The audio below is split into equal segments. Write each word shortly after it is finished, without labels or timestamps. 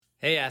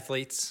Hey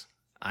athletes,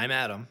 I'm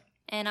Adam.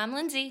 And I'm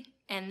Lindsay,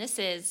 and this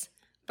is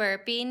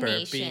Burpee Burpee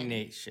Nation.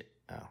 Nation.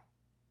 Oh,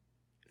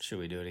 should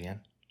we do it again?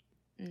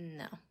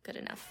 No, good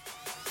enough.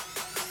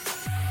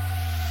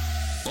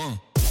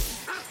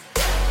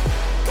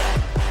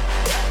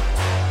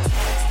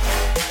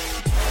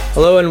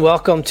 Hello and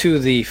welcome to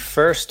the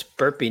first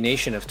Burpee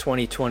Nation of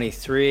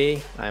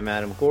 2023. I'm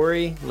Adam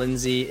Gorey.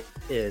 Lindsay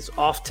is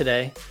off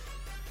today,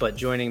 but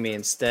joining me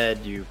instead,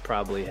 you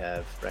probably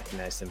have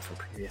recognized him from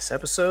previous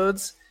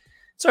episodes.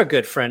 It's our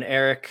good friend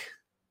Eric.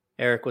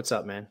 Eric, what's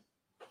up, man?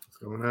 What's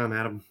going on,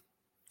 Adam?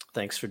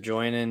 Thanks for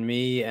joining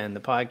me and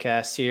the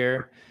podcast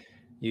here.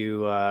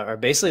 You are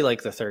basically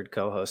like the third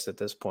co-host at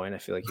this point. I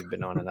feel like you've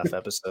been on enough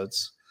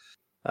episodes.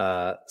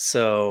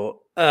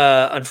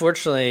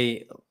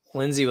 Unfortunately,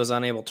 Lindsay was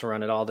unable to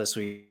run it all this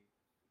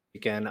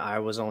weekend. I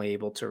was only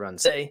able to run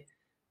Sunday,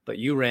 but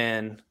you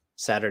ran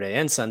Saturday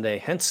and Sunday,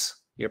 hence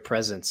your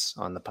presence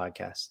on the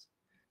podcast.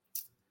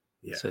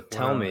 Yeah. So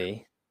tell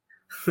me.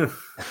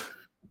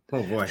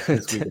 Oh boy.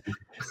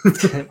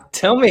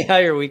 Tell me how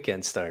your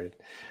weekend started.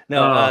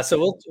 No,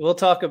 so we'll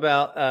talk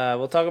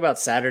about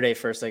Saturday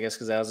first, I guess,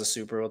 because that was a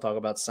super. We'll talk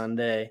about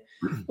Sunday.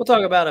 We'll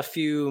talk about a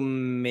few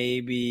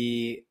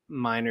maybe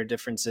minor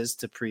differences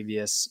to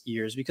previous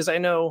years, because I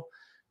know,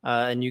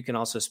 and you can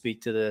also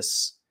speak to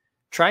this,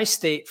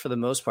 Tri-State for the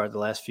most part the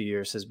last few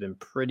years has been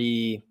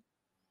pretty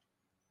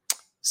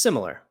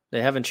similar.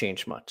 They haven't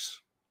changed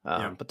much,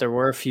 but there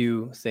were a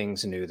few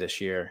things new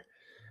this year.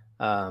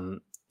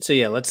 So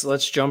yeah,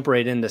 let's jump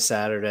right into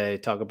Saturday.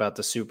 Talk about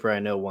the super. I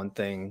know one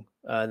thing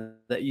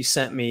that you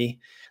sent me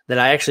that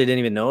I actually didn't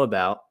even know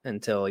about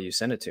until you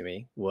sent it to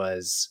me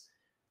was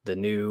the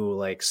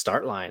new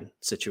start line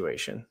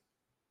situation.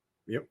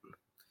 Yep.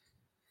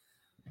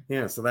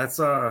 Yeah, so that's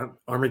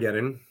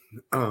Armageddon.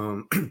 I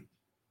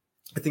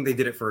think they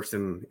did it first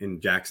in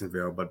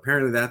Jacksonville, but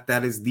apparently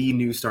that is the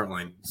new start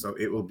line. So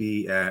it will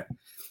be at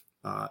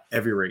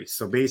every race.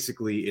 So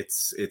basically,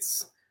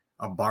 it's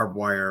a barbed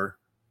wire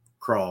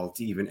crawl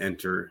to even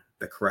enter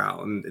the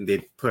corral, and they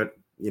put,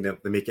 they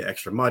make it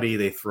extra muddy.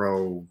 They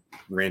throw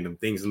random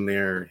things in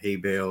there, hay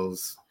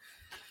bales,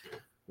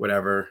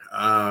 whatever.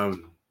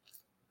 And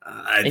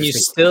you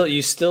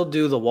still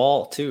do the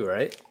wall too,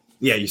 right?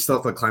 Yeah, you still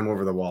have to climb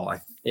over the wall.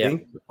 I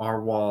think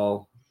our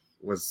wall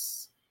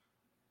was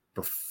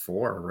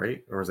before,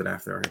 right? Or was it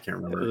after? I can't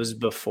remember. It was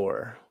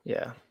before.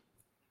 Yeah.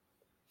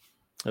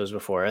 It was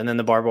before. And then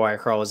the barbed wire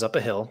crawl was up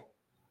a hill.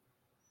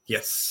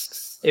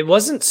 Yes. It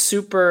wasn't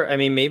super. I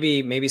mean,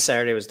 maybe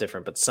Saturday was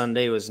different, but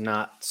Sunday was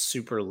not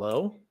super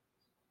low.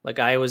 Like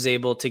I was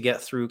able to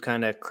get through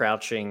kind of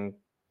crouching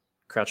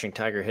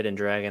tiger, hidden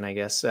dragon, I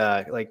guess,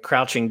 like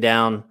crouching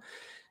down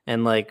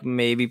and like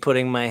maybe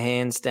putting my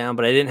hands down,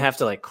 but I didn't have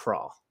to like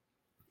crawl.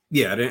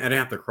 Yeah, I didn't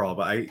have to crawl,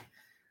 but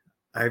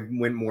I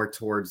went more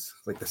towards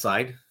like the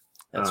side.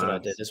 That's what I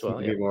did as well.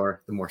 Maybe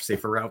the more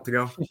safer route to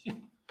go.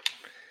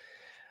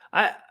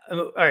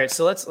 All right,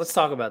 so let's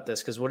talk about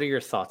this, because what are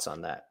your thoughts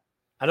on that?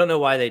 I don't know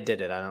why they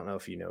did it. I don't know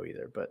if you know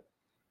either, but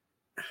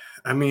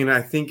I mean,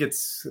 I think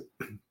it's,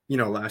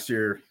 last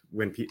year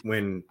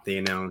when they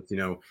announced,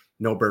 no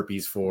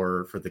burpees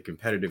for the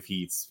competitive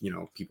heats,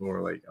 people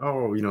were like,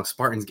 oh,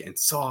 Spartan's getting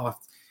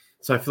soft.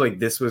 So I feel like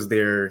this was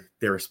their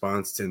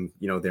response to,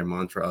 their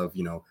mantra of,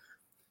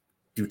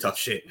 do tough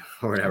shit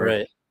or whatever.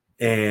 Right.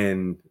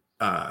 And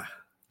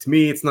to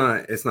me, it's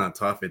not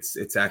tough.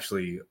 It's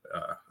actually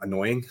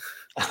annoying.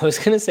 I was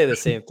going to say the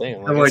same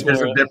thing. I'm like,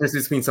 there's a difference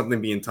between something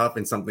being tough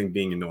and something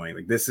being annoying.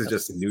 Like, this is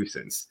just a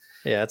nuisance.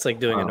 Yeah, it's like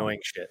doing annoying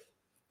shit.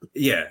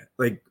 Yeah,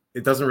 like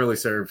it doesn't really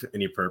serve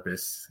any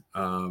purpose.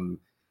 And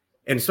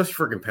especially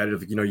for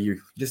competitive,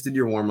 you just did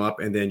your warm up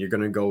and then you're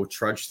gonna go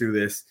trudge through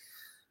this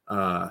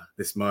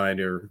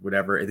mud or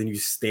whatever, and then you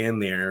stand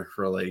there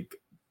for like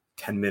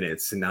 10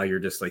 minutes, and now you're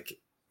just like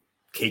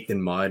caked in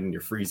mud and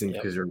you're freezing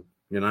because you're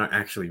not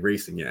actually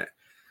racing yet.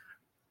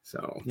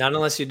 So not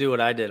unless you do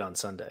what I did on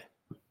Sunday,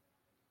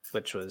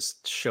 which was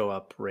show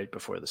up right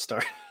before the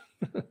start.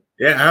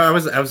 Yeah, I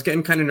was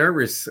getting kind of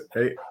nervous.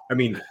 I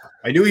mean,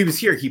 I knew he was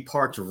here. He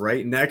parked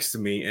right next to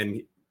me,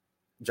 and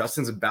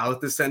Justin's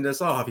about to send us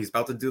off. He's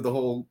about to do the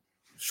whole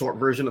short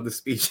version of the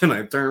speech, and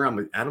I turn around,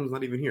 like, Adam's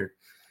not even here.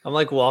 I'm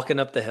like walking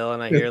up the hill,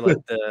 and I hear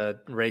like the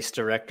race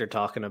director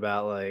talking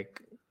about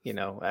like,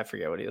 I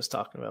forget what he was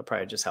talking about,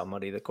 probably just how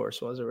muddy the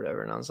course was or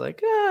whatever. And I was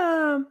like,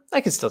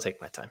 I can still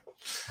take my time.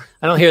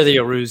 I don't hear the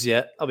Yaruz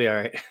yet. I'll be all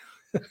right.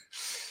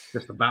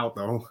 Just about,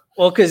 though.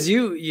 Well, because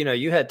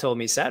you had told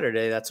me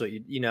Saturday, that's what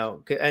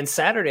and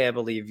Saturday, I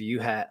believe you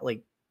had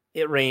like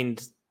it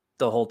rained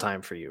the whole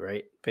time for you,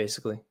 right?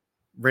 Basically.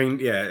 Rain,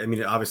 yeah. I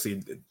mean,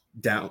 obviously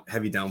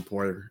heavy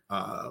downpour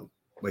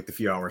like the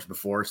few hours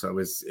before. So it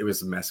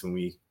was a mess when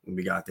we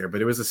got there,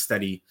 but it was a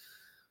steady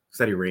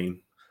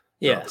rain.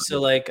 Yeah. So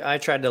like I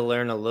tried to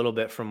learn a little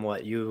bit from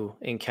what you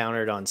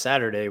encountered on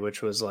Saturday,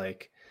 which was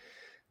like,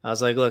 I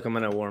was like, look, I'm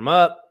going to warm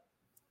up.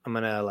 I'm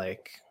going to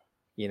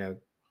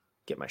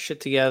get my shit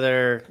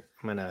together.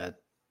 I'm going to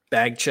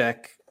bag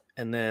check.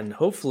 And then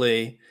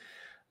hopefully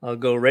I'll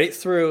go right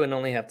through and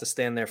only have to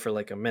stand there for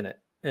like a minute.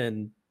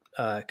 And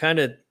kind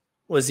of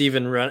was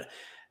even run.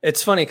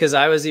 It's funny because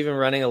I was even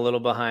running a little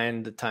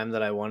behind the time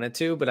that I wanted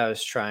to, but I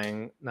was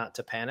trying not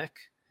to panic.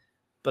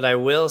 But I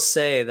will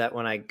say that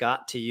when I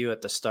got to you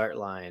at the start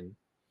line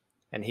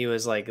and he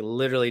was like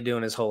literally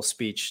doing his whole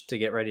speech to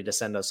get ready to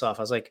send us off,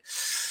 I was like,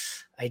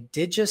 I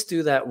did just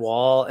do that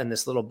wall and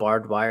this little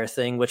barbed wire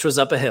thing, which was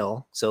up a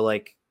hill. So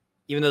like,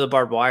 even though the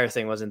barbed wire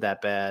thing wasn't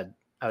that bad,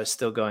 I was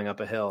still going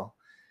up a hill.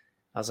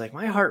 I was like,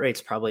 my heart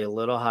rate's probably a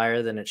little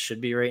higher than it should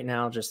be right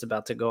now, just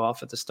about to go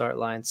off at the start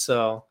line.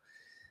 So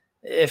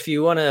if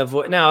you want to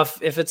avoid now,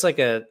 if it's like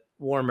a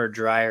warmer,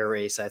 drier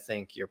race, I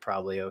think you're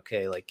probably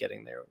okay, like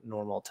getting there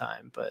normal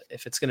time. But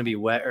if it's going to be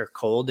wet or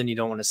cold and you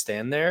don't want to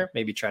stand there,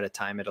 maybe try to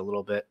time it a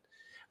little bit.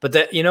 But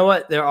that, you know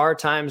what, there are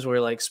times where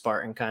like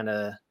Spartan kind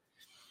of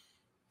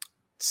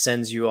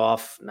sends you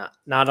off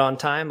not on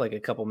time, like a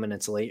couple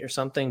minutes late or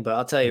something. But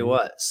I'll tell you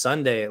what,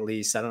 Sunday at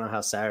least, I don't know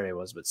how Saturday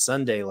was, but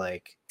Sunday,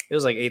 like it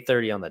was like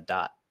 8:30 on the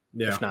dot.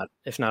 Yeah,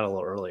 if not a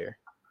little earlier.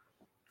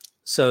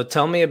 So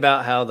tell me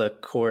about how the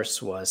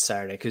course was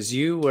Saturday, because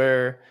you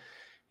were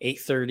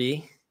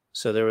 8:30.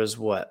 So there was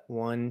what,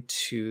 1,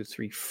 2,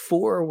 3,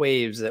 4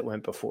 waves that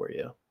went before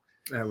you.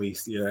 At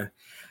least, yeah.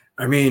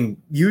 I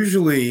mean,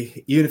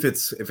 usually, even if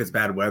it's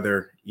bad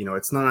weather, you know,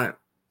 it's not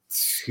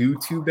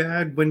too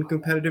bad when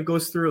competitive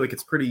goes through. Like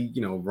it's pretty,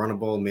 you know,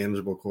 runnable,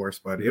 manageable course,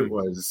 but it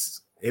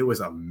was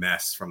a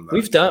mess from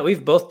the.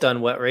 We've both done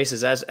wet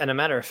races, and a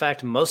matter of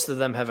fact, most of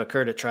them have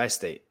occurred at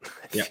Tri-State.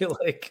 I feel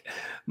like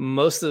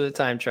most of the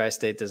time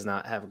Tri-State does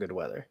not have good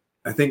weather.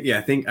 I think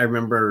I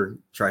remember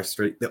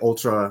Tri-State, the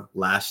Ultra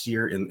last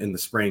year in the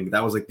spring.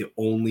 That was like the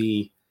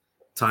only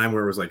time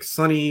where it was like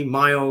sunny,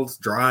 mild,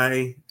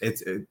 dry.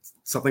 It's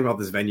something about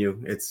this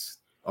venue. It's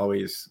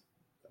always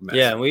a mess.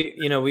 Yeah, we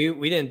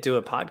didn't do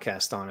a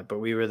podcast on it, but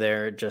we were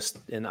there just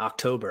in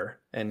October,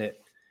 and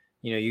it,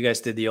 you know, you guys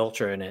did the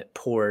Ultra and it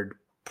poured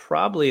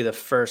probably the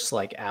first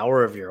like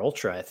hour of your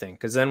Ultra, I think.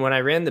 Because then when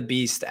I ran the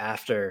Beast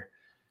after,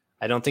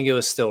 I don't think it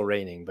was still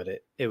raining, but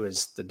it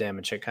was, the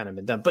damage had kind of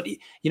been done. But you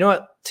know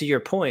what, to your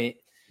point,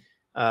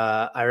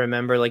 I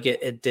remember like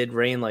it did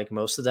rain like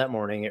most of that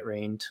morning. It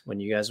rained when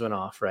you guys went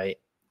off, right?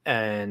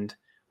 And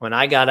when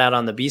I got out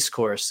on the Beast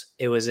course,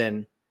 it was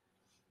in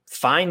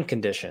fine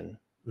condition.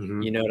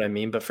 Mm-hmm. You know what I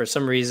mean? But for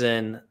some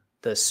reason,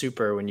 the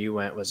Super, when you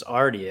went, was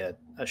already a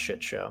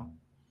shit show.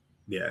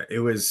 Yeah, it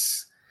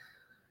was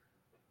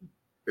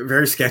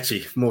very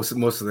sketchy. Most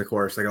of the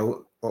course, like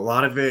a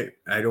lot of it,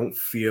 I don't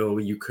feel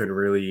you could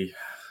really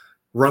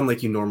run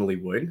like you normally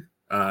would.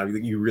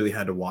 You really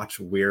had to watch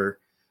where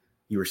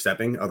you were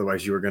stepping,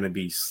 otherwise you were going to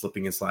be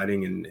slipping and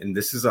sliding. And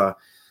this is a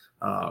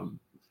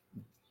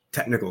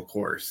technical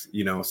course,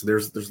 you know. So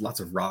there's lots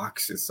of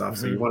rocks and stuff.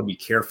 Mm-hmm. So you want to be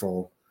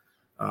careful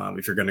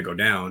if you're going to go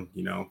down,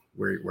 you know,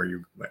 where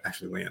you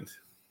actually land.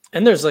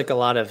 And there's like a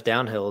lot of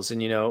downhills,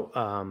 and you know,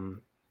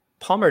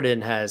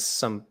 Palmerton has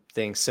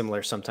something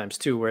similar sometimes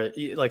too, where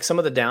like some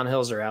of the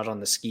downhills are out on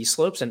the ski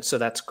slopes, and so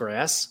that's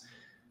grass.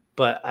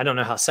 But I don't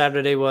know how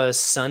Saturday was.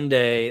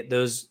 Sunday,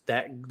 those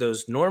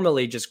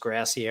normally just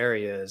grassy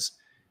areas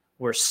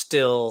were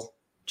still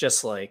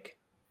just like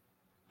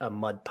a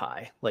mud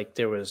pie. Like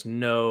there was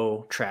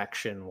no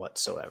traction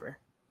whatsoever.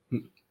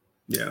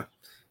 Yeah,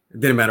 it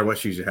didn't matter what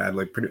shoes you had.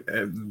 Like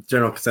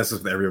general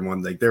consensus with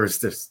everyone, like there was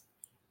just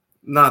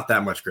not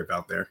that much grip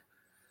out there.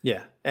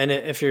 Yeah. And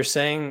if you're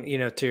saying, you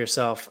know, to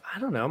yourself, I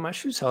don't know, my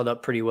shoes held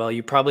up pretty well,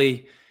 you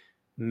probably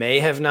may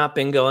have not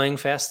been going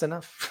fast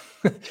enough.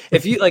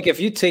 if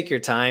you take your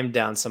time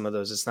down some of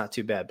those, it's not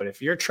too bad. But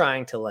if you're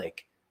trying to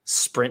like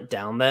sprint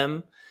down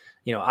them,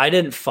 you know, I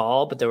didn't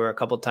fall, but there were a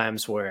couple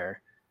times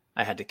where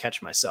I had to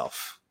catch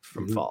myself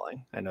from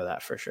falling. I know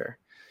that for sure.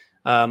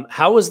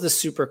 How was the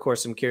Super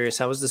course? I'm curious.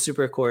 How was the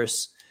Super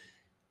course?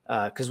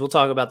 Because we'll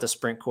talk about the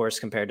sprint course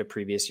compared to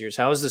previous years.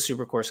 How is the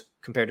Super course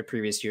compared to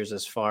previous years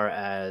as far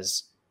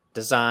as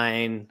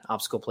design,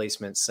 obstacle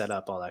placement,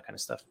 setup, all that kind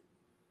of stuff?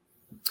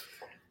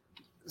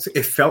 So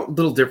it felt a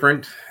little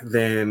different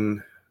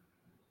than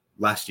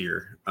last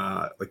year.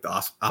 Like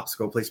the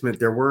obstacle placement,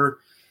 there were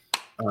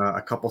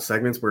a couple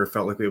segments where it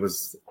felt like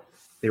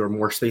they were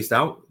more spaced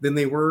out than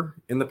they were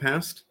in the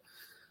past.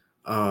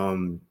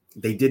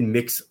 They did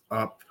mix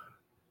up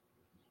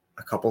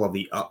a couple of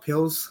the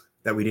uphills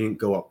that we didn't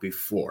go up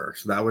before.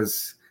 So that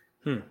was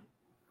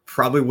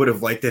probably would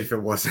have liked it if it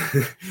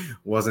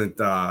wasn't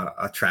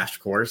a trash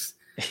course.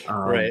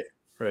 Right.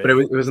 But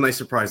it was a nice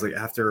surprise. Like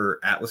after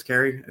Atlas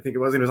Carry, I think it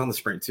was on the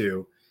sprint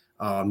too.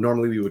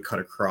 Normally we would cut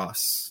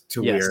across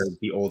to where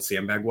the old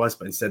sandbag was,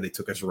 but instead they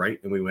took us right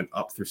and we went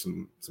up through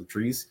some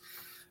trees.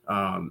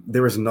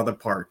 There was another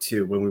part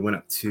too when we went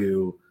up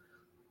to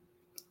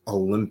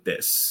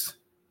Olympus.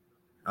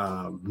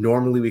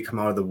 Normally we come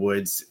out of the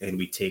woods and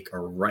we take a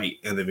right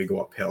and then we go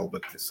uphill,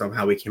 but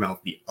somehow we came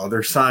out the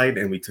other side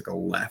and we took a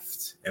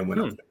left and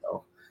went up the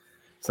hill.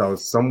 So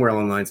somewhere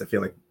along the lines, I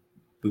feel like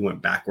we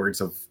went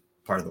backwards of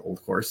part of the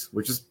old course,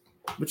 which is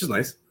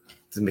nice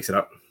to mix it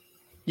up.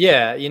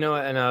 Yeah, you know,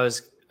 and I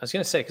was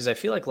going to say, because I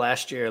feel like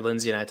last year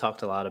Lindsay and I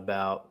talked a lot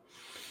about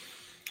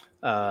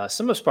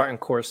some of Spartan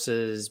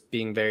courses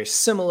being very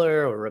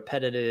similar or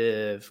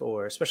repetitive,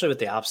 or especially with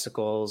the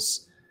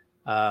obstacles.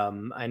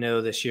 I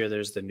know this year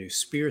there's the new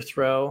spear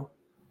throw.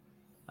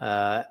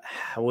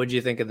 What do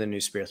you think of the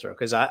new spear throw?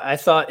 Because I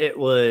thought it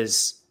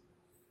was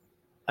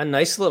a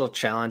nice little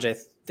challenge. I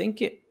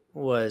think it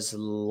was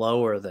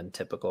lower than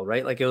typical,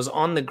 right? Like it was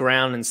on the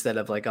ground instead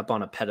of like up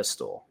on a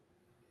pedestal.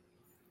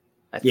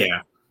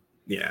 Yeah.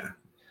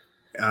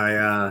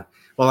 I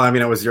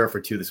was 0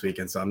 for 2 this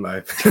weekend, so I'm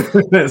not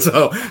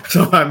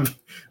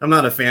I'm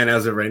not a fan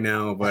as of right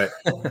now, but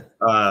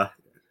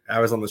I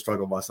was on the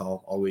struggle bus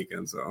all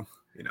weekend, so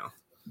you know.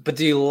 But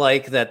do you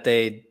like that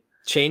they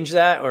changed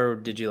that, or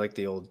did you like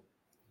the old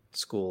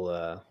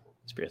school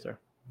spear throw?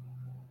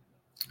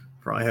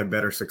 Probably had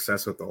better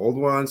success with the old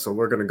one, so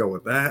we're gonna go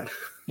with that.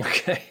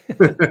 Okay.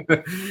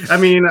 I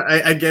mean,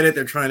 I get it.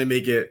 They're trying to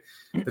make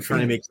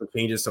some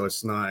changes so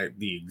it's not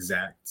the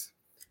exact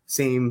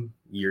same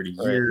year to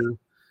year.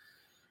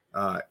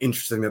 Right.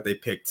 Interesting that they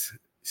picked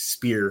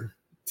spear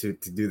to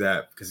do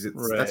that, because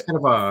that's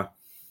kind of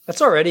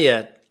that's already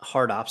a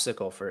hard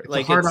obstacle for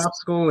like a hard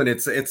obstacle, and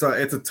it's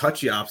a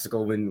touchy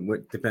obstacle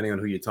when depending on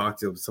who you talk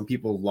to. Some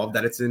people love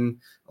that it's in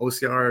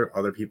OCR.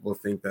 Other people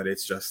think that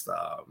it's just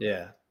a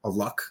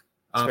luck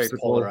obstacle. Very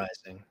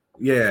polarizing.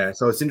 Yeah,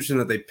 so it's interesting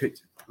that they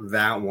picked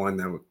that one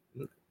that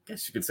I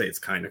guess you could say it's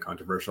kind of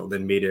controversial,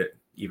 then made it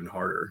even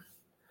harder.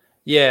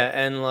 Yeah,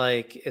 and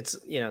like it's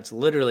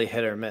literally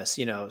hit or miss.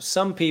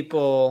 Some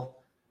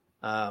people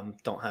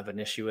don't have an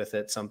issue with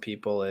it. Some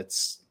people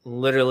it's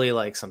literally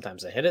like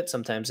sometimes they hit it,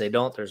 sometimes they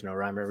don't. There's no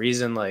rhyme or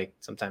reason. Like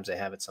sometimes they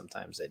have it,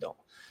 sometimes they don't.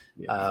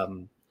 Yeah.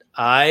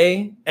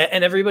 And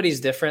everybody's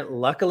different.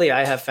 Luckily,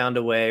 I have found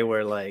a way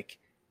where like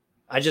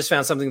I just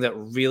found something that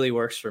really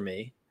works for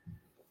me.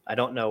 I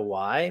don't know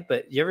why,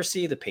 but you ever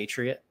see The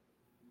Patriot?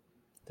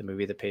 The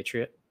movie The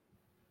Patriot?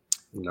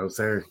 No,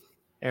 sir.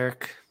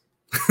 Eric.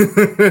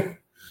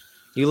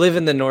 You live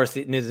in the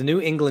New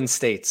England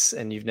states,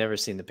 and you've never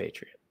seen The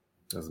Patriot.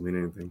 Doesn't mean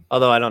anything.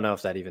 Although I don't know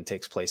if that even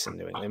takes place in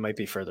New England. It might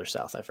be further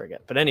south. I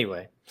forget. But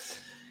anyway,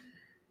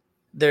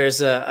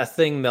 there's a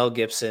thing Mel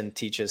Gibson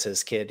teaches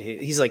his kid.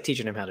 He's like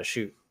teaching him how to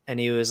shoot. And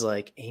he was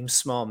like, aim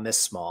small, miss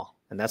small.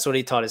 And that's what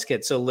he taught his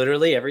kid. So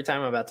literally every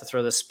time I'm about to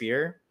throw the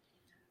spear,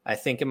 I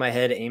think in my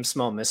head, aim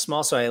small, miss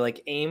small. So I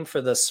like aim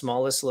for the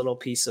smallest little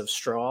piece of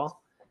straw.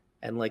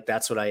 And like,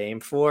 that's what I aim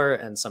for.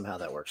 And somehow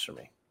that works for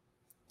me.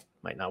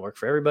 Might not work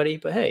for everybody,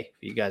 but hey,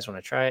 if you guys want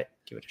to try it,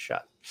 give it a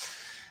shot.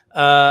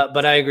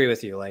 But I agree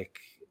with you. Like,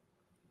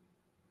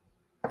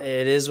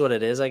 it is what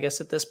it is, I guess,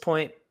 at this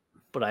point.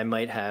 But I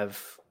might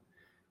have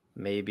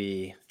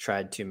maybe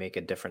tried to make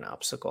a different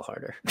obstacle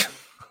harder,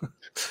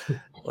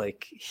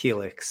 like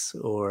helix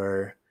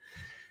or,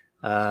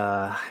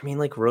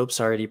 like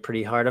rope's already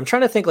pretty hard. I'm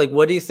trying to think, like,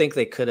 what do you think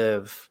they could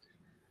have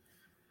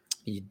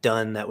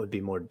done that would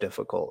be more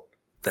difficult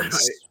than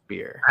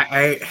spear?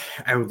 I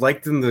would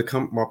like them to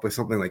come up with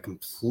something like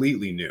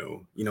completely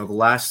new. The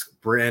last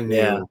brand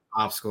new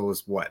obstacle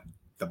was what?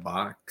 The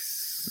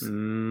box?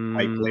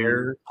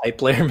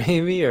 Pipe layer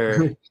maybe,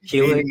 or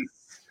helix?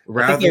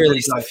 I think they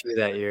released a few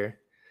that year.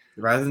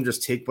 Rather than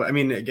just take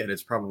again,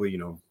 it's probably,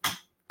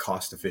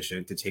 cost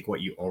efficient to take what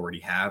you already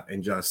have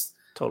and just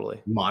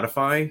totally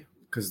modify,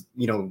 because,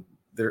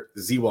 their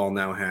Z-Wall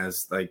now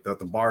has like the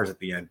bars at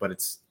the end, but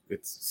it's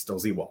still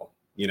Z-Wall,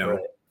 Right.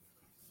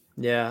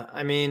 Yeah,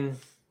 I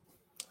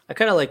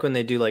kind of like when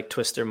they do like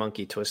twister,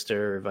 monkey,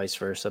 twister, or vice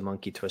versa,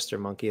 monkey, twister,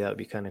 monkey. That would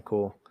be kind of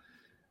cool.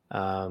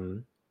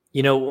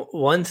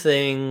 One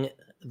thing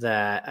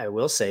that I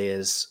will say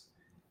is,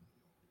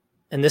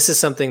 and this is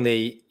something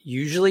they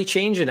usually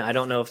change, and I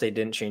don't know if they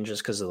didn't change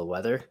this because of the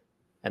weather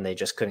and they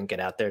just couldn't get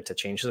out there to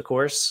change the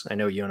course. I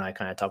know you and I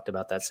kind of talked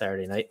about that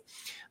Saturday night.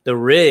 The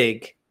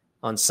rig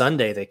on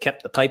Sunday, they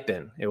kept the pipe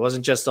in. It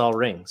wasn't just all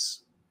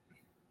rings.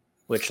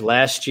 Which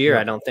last year,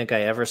 I don't think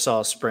I ever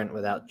saw a sprint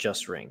without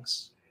just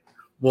rings.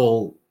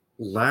 Well,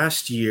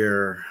 last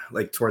year,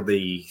 like toward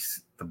the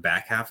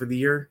back half of the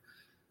year,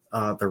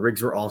 the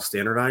rigs were all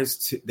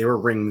standardized. They were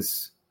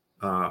rings,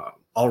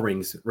 all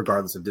rings,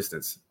 regardless of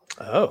distance.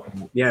 Oh,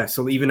 yeah.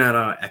 So even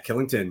at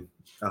Killington,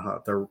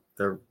 the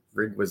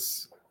rig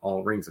was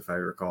all rings, if I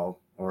recall.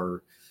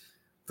 Or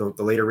the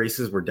later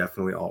races were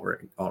definitely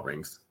all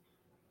rings.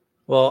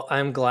 Well,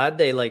 I'm glad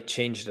they like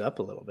changed it up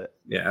a little bit.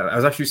 Yeah, I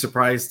was actually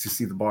surprised to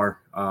see the bar.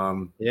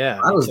 Yeah,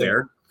 I was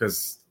there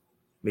because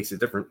it makes it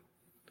different.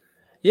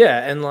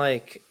 Yeah, and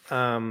like,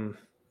 and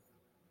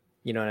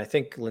I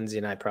think Lindsay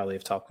and I probably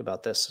have talked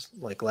about this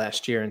like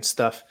last year and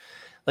stuff.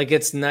 Like,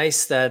 it's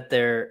nice that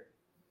they're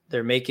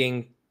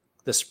making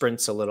the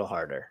sprints a little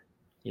harder.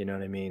 You know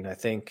what I mean? I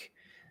think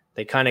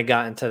they kind of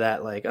got into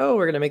that like, oh,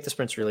 we're going to make the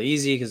sprints really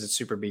easy because it's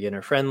super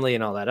beginner friendly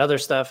and all that other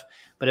stuff.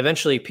 But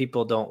eventually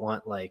people don't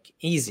want like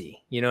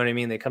easy, you know what I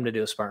mean? They come to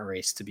do a Spartan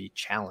race to be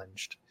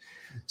challenged.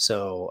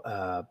 So,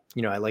 I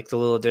like the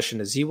little addition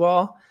to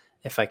Z-Wall.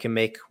 If I can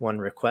make one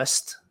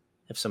request,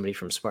 if somebody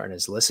from Spartan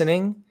is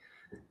listening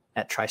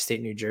at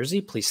Tri-State, New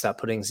Jersey, please stop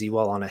putting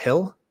Z-Wall on a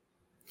hill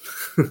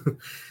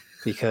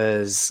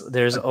because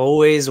there's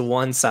always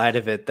one side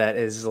of it that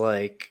is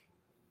like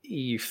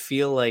you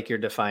feel like you're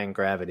defying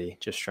gravity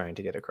just trying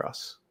to get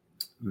across.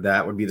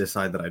 That would be the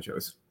side that I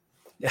chose.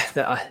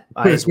 I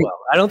as well.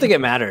 I don't think it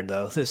mattered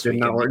though this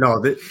weekend.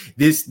 No,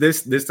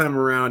 this time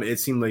around, it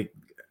seemed like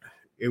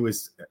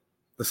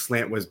the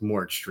slant was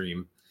more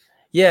extreme.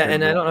 Yeah,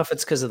 and I don't know if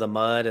it's because of the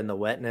mud and the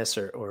wetness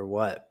or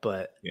what,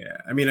 but yeah,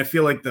 I mean, I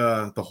feel like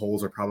the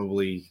holes are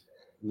probably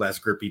less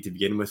grippy to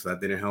begin with, so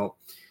that didn't help.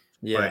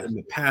 Yeah, but in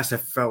the past, I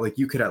felt like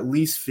you could at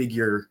least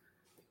figure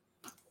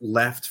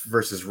left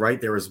versus right.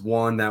 There was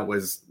one that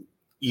was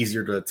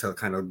easier to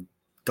kind of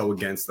go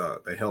against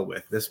the hill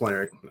with. This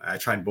one, I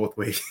tried both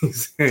ways.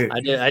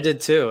 I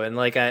did too,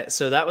 and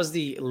so that was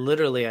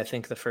literally I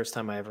think the first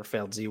time I ever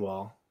failed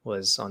Z-Wall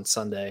was on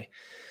Sunday.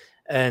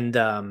 And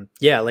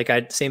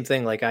same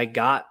thing. Like I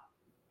got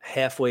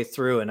halfway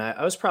through and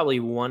I was probably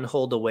one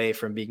hold away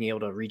from being able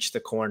to reach the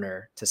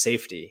corner to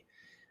safety.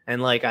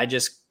 And like, I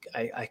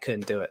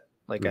couldn't do it.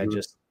 Like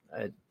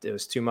it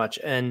was too much.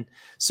 And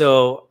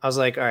so I was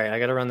like, all right, I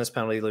got to run this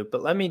penalty loop,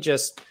 but let me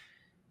just,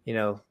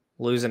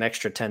 lose an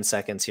extra 10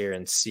 seconds here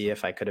and see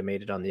if I could have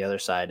made it on the other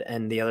side.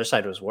 And the other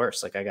side was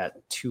worse. Like I got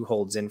 2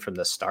 holds in from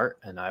the start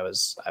and I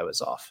was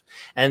off.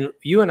 And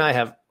you and I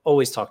have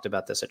always talked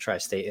about this at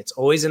Tri-State. It's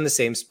always in the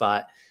same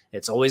spot.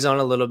 It's always on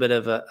a little bit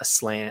of a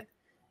slant,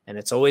 and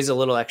it's always a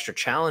little extra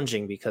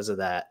challenging because of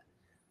that.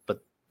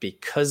 But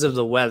because of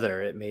the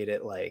weather, it made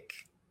it like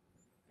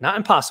not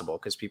impossible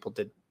because people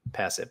did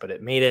pass it, but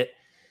it made it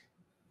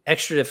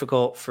extra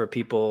difficult for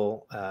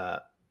people,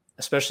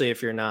 especially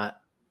if you're not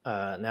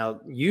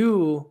now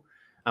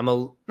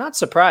I'm not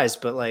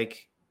surprised, but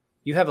like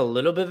you have a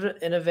little bit of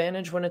an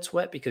advantage when it's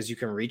wet because you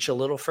can reach a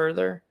little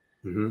further.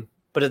 Mm-hmm.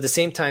 But at the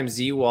same time,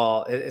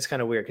 Z-Wall, it's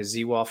kind of weird because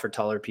Z-Wall for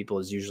taller people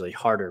is usually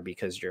harder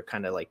because you're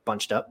kind of like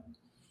bunched up.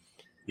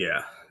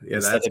 Yeah.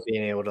 Instead of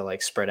being able to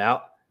like spread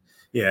out.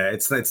 Yeah.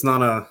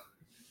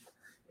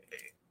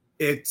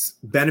 It's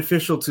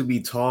beneficial to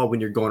be tall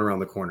when you're going around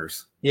the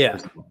corners. Yeah.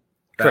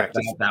 Correct.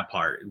 That's that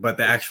part. But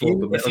the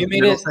actual if you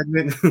made it,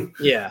 segment.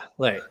 Yeah.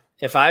 Like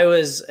if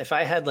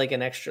I had like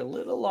an extra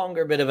little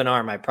longer bit of an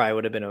arm, I probably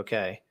would have been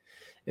okay.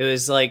 It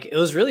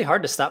was really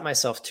hard to stop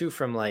myself too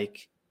from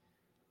like,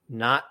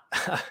 not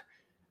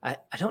I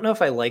don't know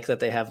if I like that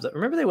they have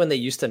remember when they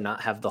used to not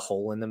have the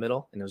hole in the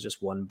middle and it was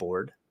just one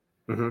board.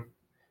 Mm-hmm.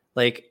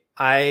 Like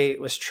I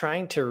was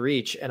trying to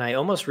reach and I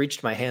almost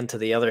reached my hand to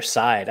the other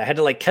side. I had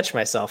to like catch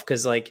myself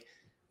because like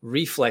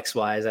reflex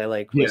wise I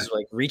was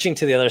like reaching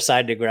to the other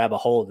side to grab a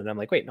hold and I'm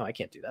like, wait, no, I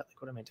can't do that. Like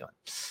what am I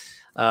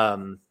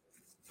doing?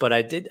 But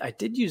I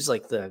did use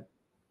like the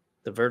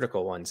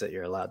vertical ones that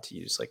you're allowed to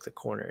use, like the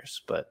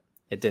corners, but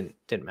it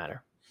didn't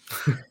matter.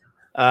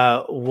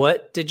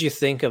 What did you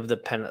think of the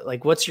penalty?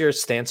 Like, what's your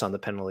stance on the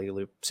penalty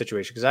loop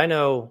situation? Because I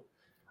know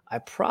I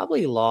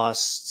probably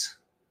lost.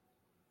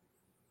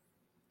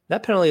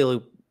 That penalty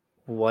loop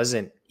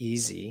wasn't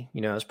easy.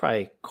 It was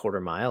probably quarter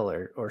mile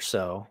or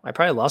so. I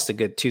probably lost a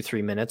good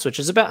 2-3 minutes, which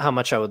is about how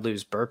much I would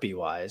lose burpee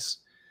wise.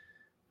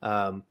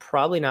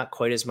 Probably not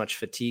quite as much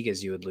fatigue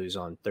as you would lose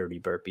on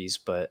 30 burpees,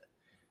 but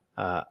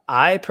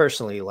I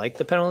personally like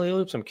the penalty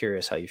loops. I'm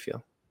curious how you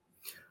feel.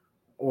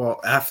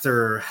 Well,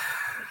 after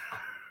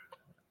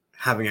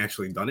having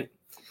actually done it.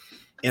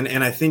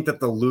 And I think that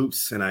the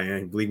loops, and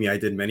I believe me, I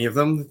did many of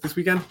them this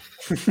weekend,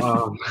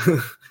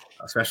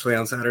 especially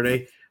on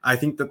Saturday. I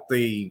think that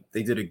they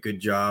did a good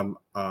job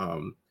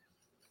of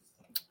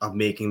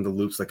making the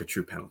loops like a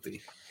true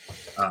penalty.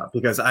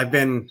 Because I've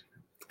been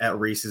at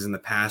races in the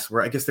past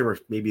where I guess they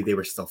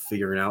were still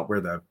figuring out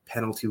where the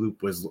penalty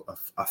loop was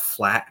a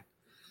flat,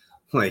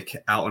 like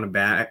out and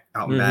back,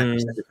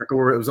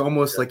 where it was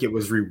almost like it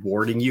was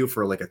rewarding you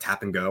for like a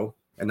tap and go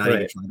and not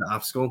even trying the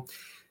obstacle.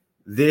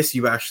 This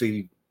you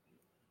actually,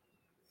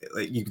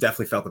 like, you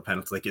definitely felt the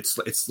penalty. Like it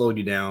slowed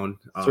you down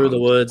through the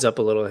woods, up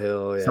a little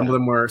hill. Yeah. Some of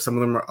them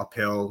were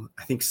uphill.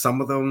 I think some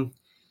of them,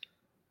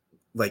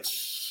 like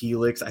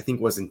Helix, I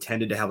think was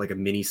intended to have like a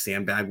mini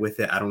sandbag with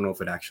it. I don't know if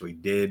it actually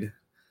did.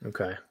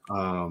 Okay.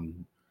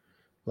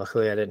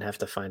 Luckily, I didn't have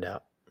to find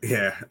out.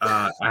 Yeah.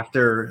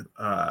 After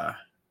I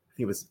think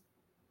it was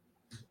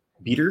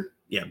Beater.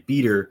 Yeah,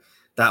 Beater.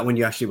 That one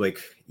you actually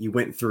you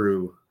went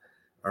through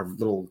a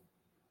little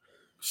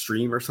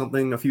stream or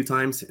something a few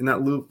times in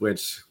that loop,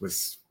 which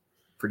was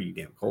pretty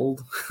damn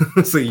cold.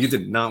 So you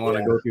did not want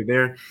to go through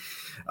there.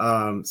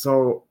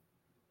 So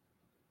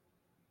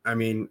I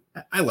mean,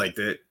 I liked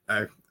it.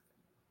 I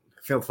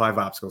failed 5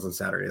 obstacles on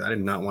Saturday. I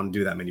did not want to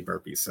do that many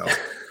burpees. So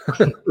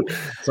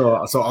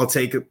so I'll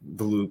take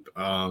the loop.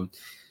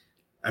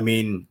 I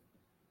mean,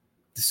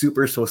 the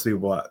super is supposed to be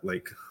what,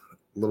 like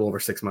a little over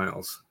 6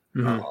 miles.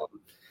 Mm-hmm.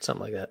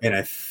 Something like that. And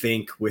I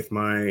think with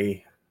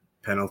my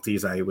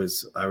penalties, I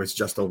was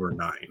just over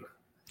 9.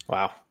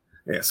 Wow.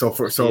 Yeah. So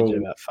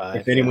about 5,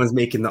 if anyone's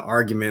making the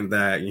argument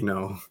that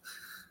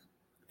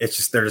it's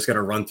just they're just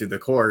gonna run through the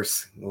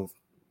course, well,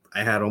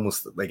 I had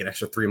almost like an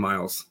extra 3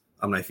 miles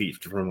on my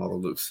feet from all the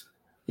loops.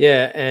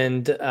 Yeah,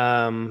 and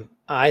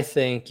I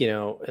think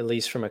at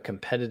least from a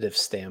competitive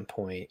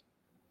standpoint,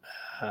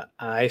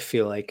 I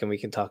feel like, and we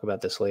can talk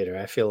about this later,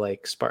 I feel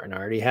like Spartan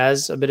already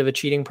has a bit of a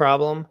cheating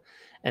problem,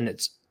 and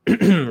it's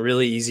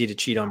really easy to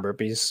cheat on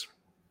burpees.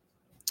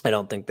 I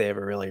don't think they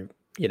ever really,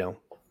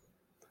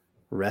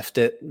 refed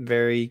it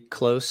very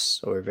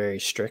close or very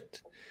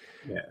strict.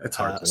 Yeah, it's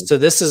hard. So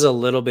this is a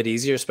little bit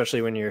easier,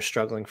 especially when you're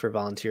struggling for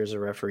volunteers or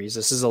referees.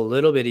 This is a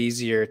little bit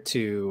easier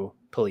to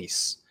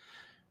police.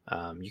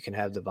 You can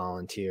have the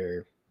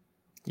volunteer,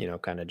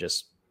 kind of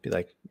just be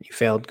like, you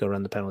failed, go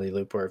run the penalty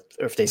loop. Or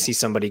if they see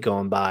somebody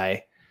going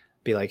by,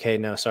 be like, hey,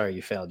 no, sorry,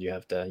 you failed.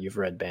 You've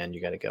red band,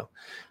 you got to go.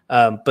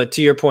 But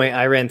to your point,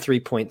 I ran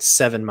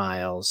 3.7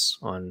 miles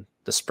on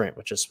the sprint,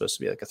 which is supposed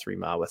to be like a 3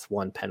 mile with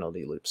one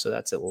penalty loop. So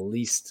that's at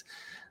least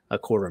a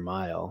quarter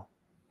mile,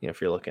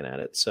 if you're looking at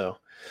it. So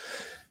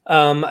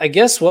I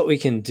guess what we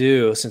can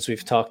do, since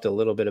we've talked a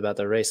little bit about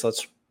the race,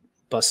 let's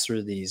bust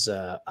through these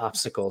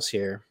obstacles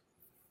here.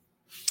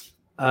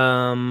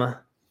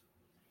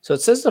 So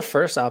it says the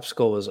first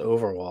obstacle was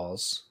over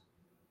walls.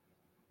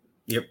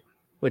 Yep.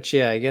 Which,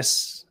 I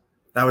guess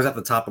that was at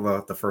the top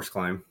of the first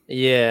climb.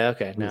 Yeah.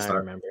 Okay. Now I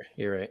remember.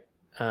 You're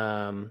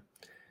right.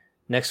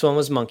 Next one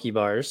was monkey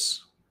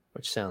bars,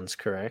 which sounds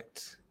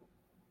correct.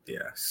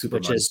 Yeah. Super.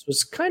 Which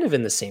was kind of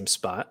in the same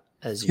spot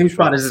as same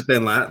spot as it's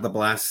been the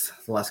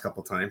last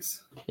couple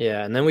times.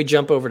 Yeah. And then we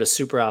jump over to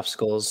super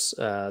obstacles.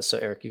 So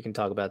Eric, you can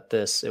talk about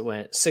this. It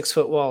went 6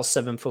 foot wall,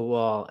 7 foot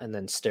wall, and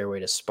then stairway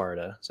to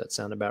Sparta. Does that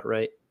sound about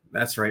right?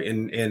 That's right.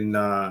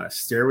 In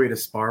stairway to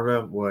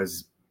Sparta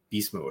was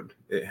beast mode.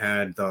 It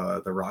had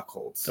the rock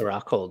holds. The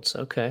rock holds.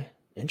 Okay.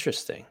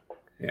 Interesting.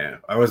 Yeah,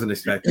 I wasn't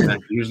expecting that.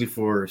 Usually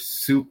for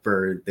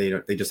super,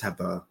 they just have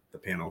the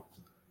panel.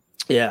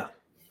 Yeah.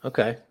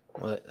 Okay.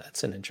 Well,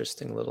 that's an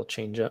interesting little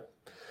change up.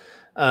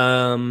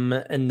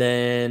 And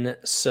then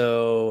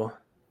so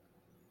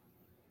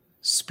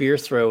spear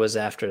throw was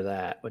after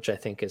that, which I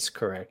think is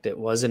correct. It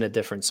was in a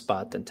different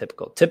spot than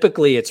typical.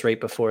 Typically, it's right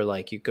before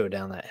you go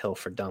down that hill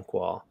for dunk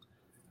wall,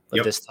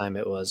 but this time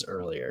it was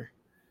earlier,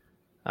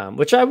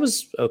 which I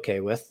was okay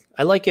with.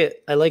 I like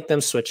it. I like them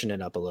switching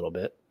it up a little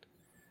bit.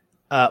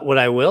 What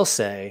I will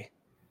say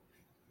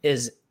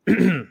is,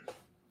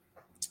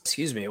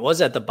 excuse me, it was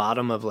at the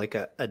bottom of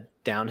a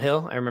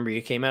downhill. I remember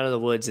you came out of the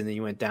woods and then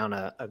you went down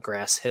a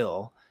grass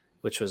hill,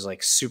 which was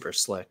super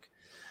slick.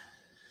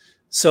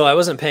 So I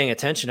wasn't paying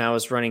attention. I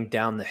was running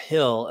down the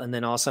hill, and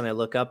then all of a sudden I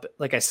look up,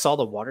 I saw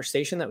the water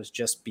station that was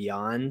just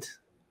beyond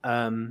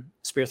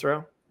spear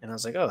throw, and I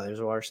was like, oh, there's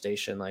a water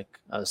station. I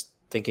was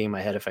thinking in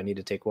my head if I need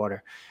to take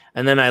water,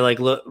 and then I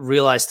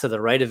realized to the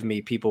right of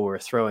me people were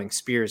throwing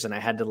spears, and I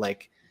had to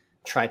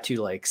try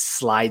to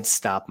slide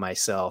stop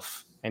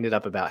myself. I ended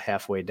up about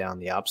halfway down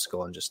the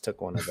obstacle and just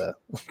took one of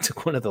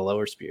the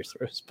lower spear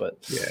throws.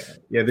 But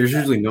yeah, there's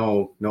usually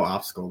no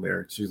obstacle there.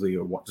 It's usually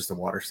just a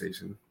water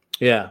station.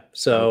 Yeah.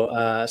 So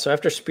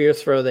after spear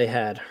throw, they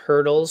had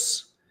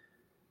hurdles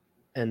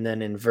and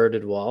then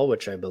inverted wall,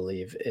 which I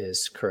believe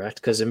is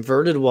correct because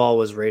inverted wall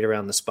was right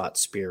around the spot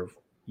spear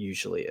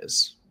usually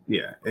is.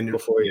 Yeah, and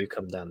before you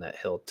come down that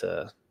hill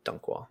to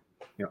dunk wall.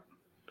 Yeah.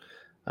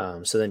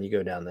 So then you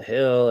go down the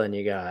hill and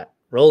you got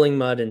rolling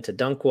mud into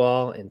dunk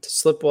wall, into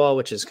slip wall,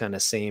 which is kind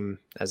of same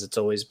as it's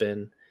always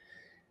been.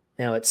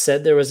 Now it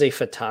said there was a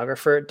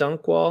photographer at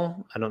dunk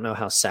wall. I don't know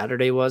how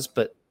Saturday was,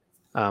 but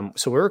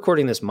so we're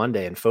recording this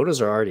Monday and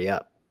photos are already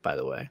up, by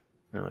the way.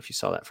 I don't know if you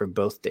saw that for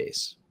both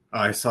days.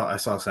 I saw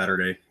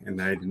Saturday,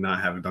 and I did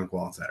not have a dunk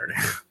wall on Saturday.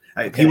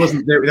 He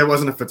wasn't there. There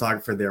wasn't a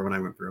photographer there when I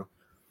went through.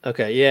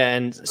 Okay, yeah,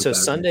 and so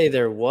Sunday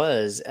there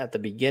was at the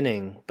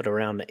beginning, but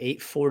around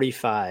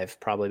 8:45,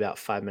 probably about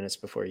 5 minutes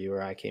before you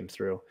or I came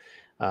through,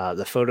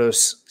 the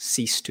photos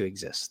ceased to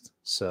exist.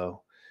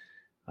 So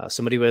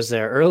somebody was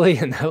there early,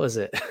 and that was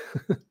it.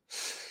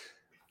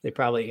 They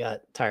probably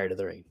got tired of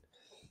the rain,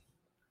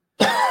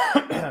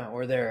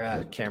 or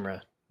their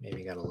camera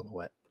maybe got a little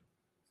wet.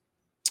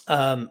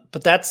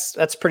 But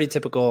that's pretty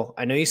typical.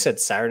 I know you said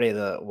Saturday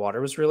the water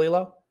was really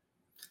low.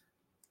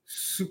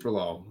 Super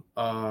low.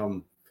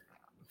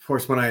 Of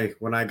course,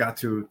 when I got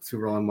to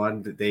Rolling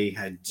Mud, they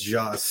had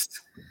just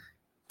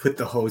put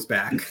the hose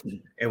back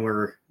and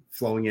were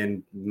flowing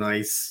in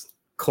nice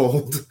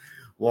cold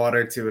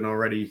water to an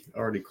already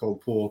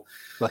cold pool.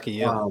 Lucky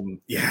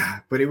you. Yeah,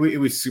 but it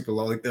was super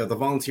low. The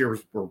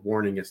volunteers were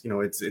warning us.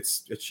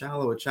 It's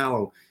shallow. It's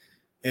shallow.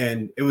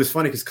 And it was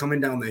funny because coming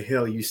down the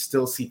hill, you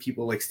still see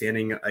people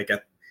standing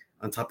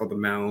on top of the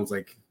mounds.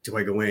 Do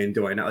I go in?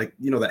 Do I not?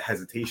 That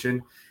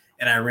hesitation.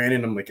 And I ran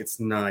in. I'm it's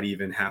not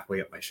even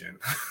halfway up my shin.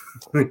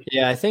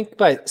 Yeah, I think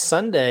by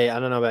Sunday, I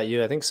don't know about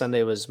you. I think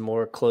Sunday was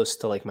more close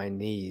to my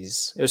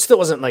knees. It still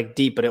wasn't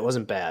deep, but it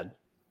wasn't bad.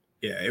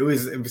 Yeah, it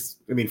was. I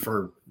mean,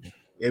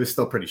 it was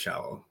still pretty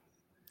shallow.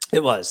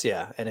 It was,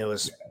 yeah, and it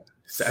was. Yeah.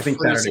 So I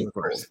think Saturday was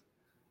worse.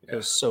 Yeah. It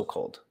was so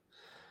cold.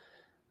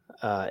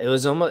 It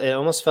was almost. It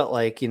almost felt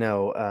like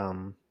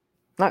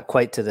not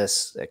quite to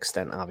this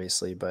extent,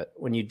 obviously, but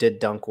when you did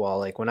dunk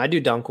wall, when I do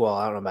dunk wall,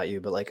 I don't know about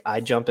you, but I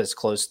jump as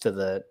close to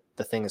the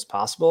thing as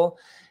possible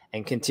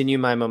and continue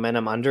my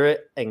momentum under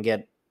it and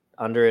get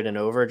under it and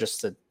over just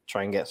to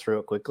try and get through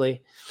it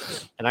quickly.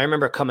 And I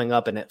remember coming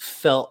up and it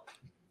felt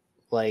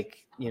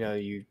like,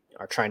 you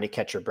are trying to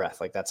catch your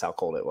breath. That's how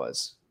cold it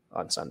was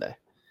on Sunday.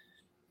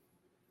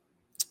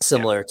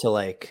 similar to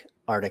like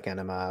Arctic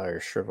Enema or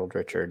Shriveled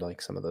Richard,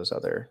 like some of those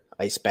other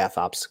ice bath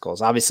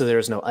obstacles. Obviously, there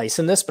was no ice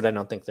in this, but I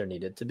don't think there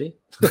needed to be.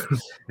 It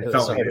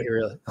was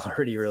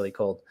already really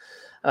cold.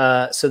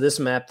 So this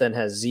map then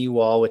has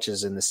Z-Wall, which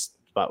is in the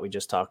spot we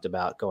just talked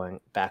about,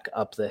 going back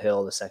up the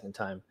hill the second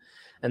time.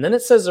 And then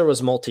it says there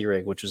was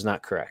multi-rig, which was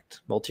not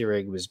correct.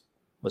 Multi-rig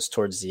was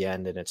towards the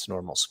end in its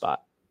normal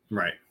spot.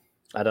 Right.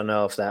 I don't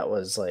know if that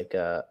was like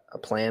a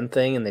plan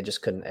thing and they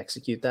just couldn't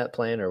execute that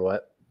plan or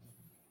what.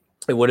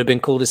 It would have been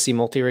cool to see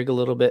multi-rig a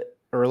little bit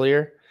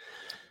earlier.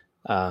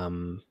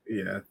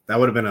 Yeah, that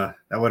would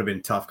have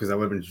been tough because that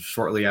would have been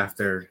shortly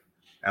after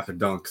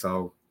dunk,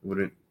 so it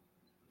wouldn't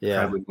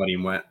kind of muddy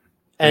and wet.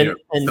 And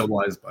still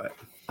was, but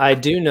I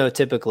do know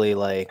typically,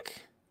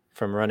 like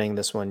from running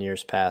this one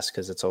years past,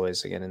 because it's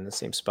always again in the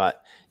same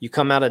spot. You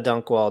come out of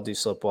dunk wall, do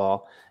slip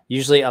wall.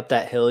 Usually up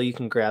that hill, you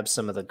can grab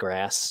some of the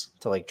grass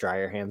to like dry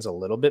your hands a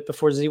little bit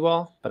before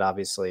Z-Wall, but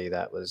obviously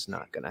that was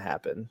not going to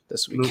happen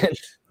this weekend.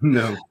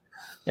 No.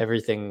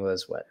 Everything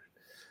was wet.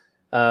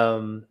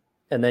 And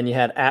then you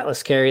had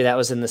Atlas Carry. That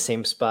was in the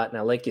same spot.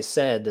 Now, like you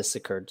said, this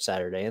occurred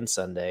Saturday and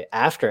Sunday.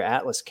 After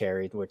Atlas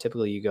Carry, where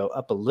typically you go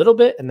up a little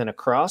bit and then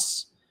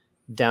across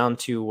down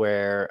to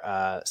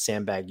where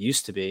Sandbag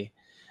used to be.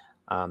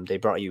 They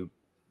brought you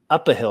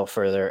up a hill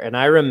further. And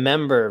I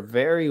remember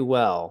very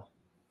well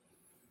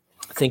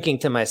thinking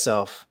to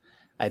myself,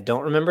 I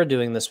don't remember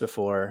doing this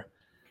before.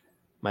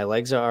 My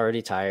legs are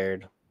already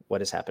tired.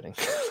 What is happening?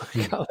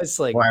 I was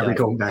like, why are we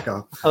going back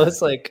up? I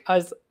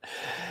was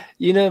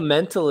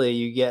mentally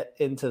you get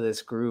into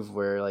this groove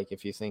where like,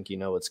 if you think you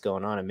know what's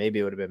going on, and maybe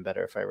it would have been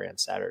better if I ran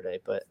Saturday,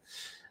 but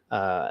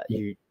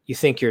you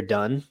think you're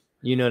done,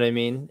 you know what I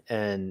mean?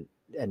 And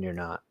you're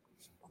not.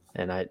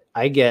 And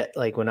I get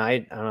like when I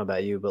don't know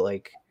about you, but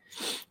like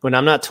when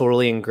I'm not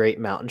totally in great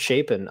mountain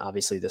shape, and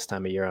obviously this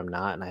time of year I'm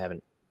not, and I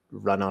haven't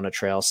run on a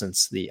trail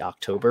since the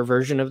October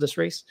version of this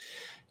race.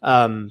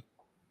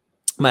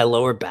 My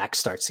lower back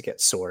starts to get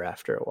sore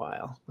after a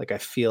while. Like I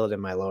feel it in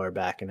my lower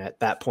back. And at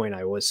that point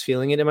I was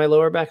feeling it in my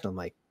lower back. And I'm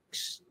like,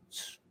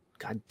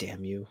 God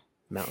damn you,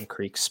 Mountain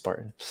Creek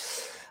Spartan.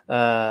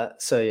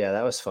 So yeah,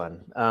 that was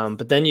fun.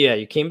 But then,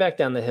 you came back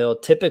down the hill.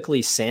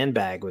 Typically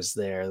Sandbag was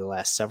there the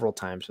last several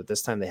times, but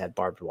this time they had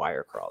barbed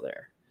wire crawl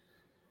there.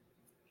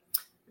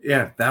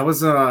 Yeah, that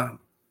was, cause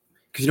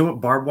you know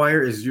what? Barbed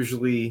wire is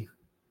usually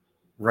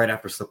right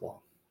after slip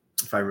wall,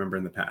 if I remember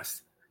in the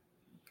past.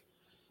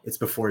 It's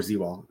before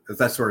Z-Wall.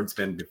 That's where it's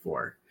been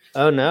before.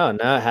 Oh no,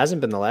 it hasn't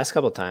been the last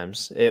couple of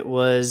times. It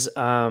was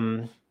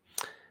in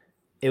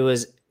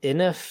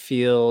a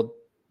field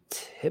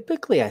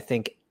typically, I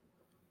think,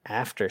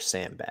 after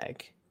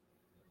Sandbag.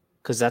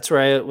 Because that's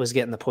where I was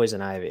getting the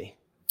poison ivy.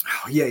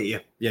 Oh, yeah,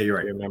 you're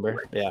right. You remember?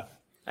 Right. Yeah.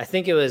 I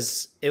think it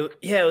was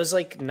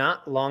like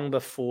not long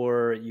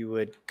before you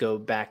would go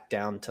back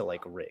down to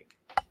like rig.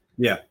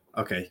 Yeah.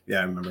 Okay. Yeah,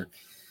 I remember.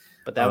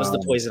 But that was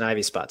the poison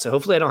ivy spot. So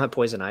hopefully I don't have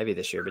poison ivy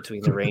this year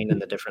between the rain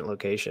and the different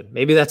location.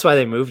 Maybe that's why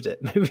they moved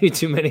it. Maybe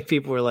too many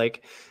people were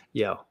like,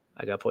 yo,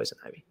 I got poison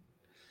ivy.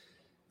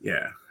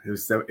 Yeah, it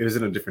was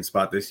in a different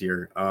spot this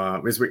year.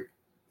 It was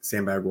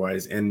Sandbag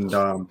wise. And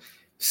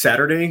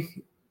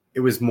Saturday it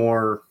was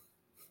more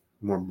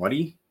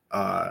muddy.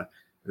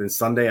 Then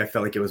Sunday I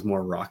felt like it was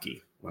more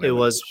rocky. It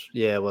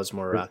was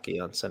more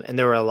rocky on Sunday. And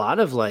there were a lot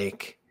of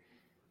like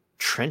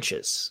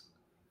trenches.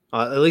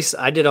 At least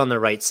I did on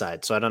the right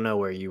side, so I don't know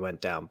where you went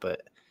down,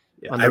 but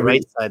on the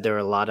right side, there were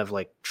a lot of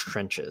like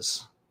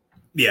trenches.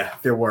 Yeah,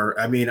 there were.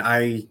 I mean,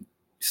 I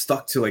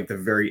stuck to like the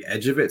very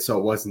edge of it, so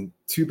it wasn't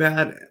too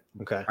bad.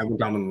 Okay. I went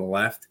down on the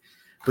left,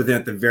 but then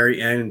at the very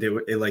end,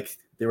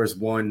 there was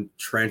one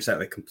trench that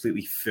like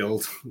completely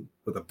filled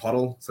with a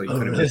puddle, so you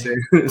couldn't miss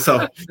it.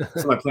 so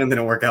my plan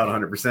didn't work out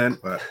 100%,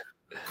 but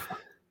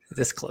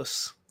this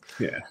close.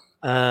 Yeah.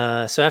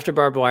 So after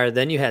barbed wire,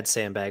 then you had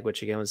Sandbag,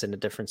 which again was in a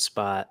different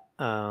spot.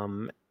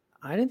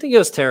 I didn't think it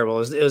was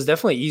terrible. It was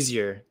definitely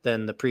easier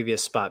than the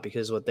previous spot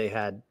because what they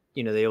had,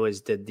 they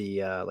always did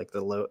the like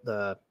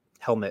the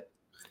helmet,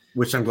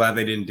 which I'm glad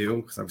they didn't do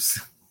because I was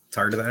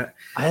tired of that.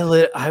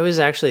 I was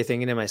actually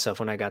thinking to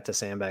myself when I got to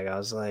Sandbag, I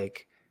was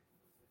like,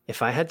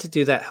 if I had to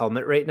do that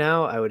helmet right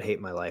now, I would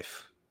hate my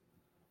life.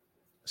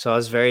 So I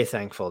was very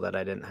thankful that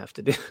I didn't have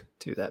to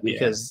do that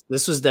because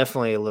this was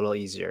definitely a little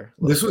easier.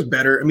 This was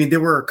better. I mean, there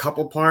were a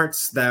couple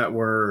parts that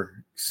were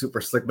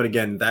super slick, but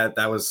again, that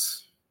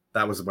was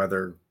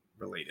weather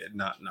related,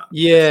 not.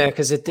 Yeah,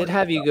 because it did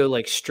have you go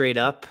like straight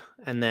up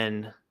and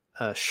then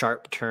a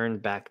sharp turn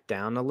back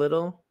down a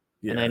little.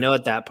 Yeah. And I know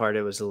at that part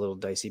it was a little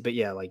dicey, but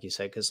yeah, like you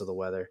said, because of the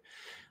weather.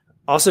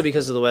 Also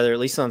because of the weather, at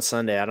least on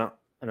Sunday, I don't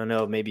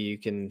know. Maybe you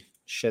can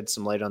shed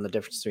some light on the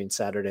difference between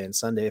Saturday and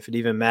Sunday, if it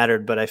even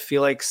mattered. But I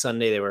feel like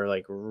Sunday they were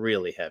like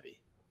really heavy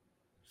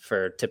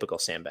for typical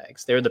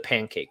Sandbags. They were the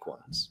pancake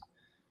ones.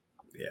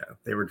 Yeah,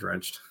 they were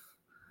drenched.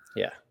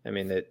 Yeah, I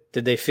mean,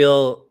 did they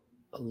feel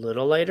a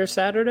little lighter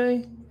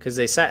Saturday? Because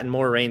they sat in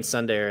more rain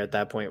Sunday, or at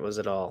that point was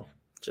it all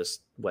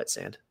just wet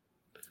sand?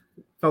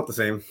 Felt the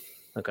same.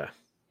 Okay.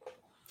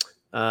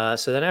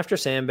 So then after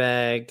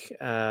Sandbag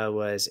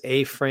was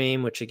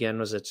A-frame, which again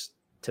was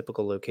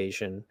typical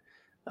location.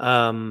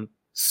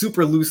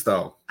 Super loose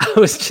though. I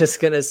was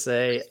just gonna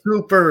say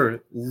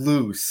super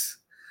loose.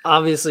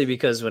 Obviously,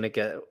 because when it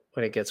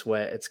gets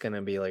wet, it's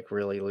gonna be like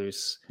really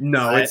loose.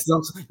 No,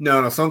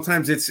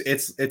 sometimes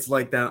it's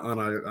like that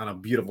on a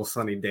beautiful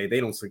sunny day. They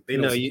don't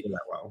secure that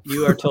well.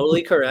 You are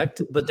totally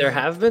correct, but there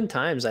have been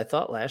times. I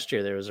thought last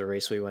year there was a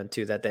race we went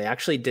to that they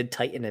actually did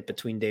tighten it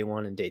between day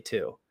 1 and day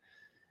 2.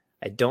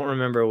 I don't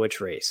remember which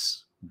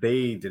race.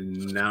 They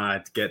did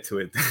not get to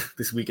it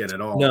this weekend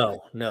at all.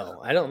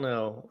 No, I don't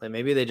know. Like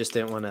maybe they just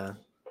didn't want to.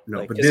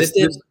 No, but it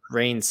did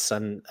rain.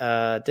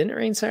 Didn't it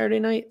rain Saturday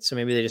night? So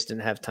maybe they just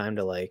didn't have time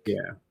to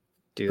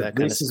do that.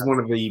 This is one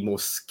of the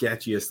most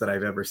sketchiest that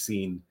I've ever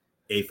seen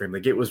A-frame.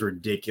 Like it was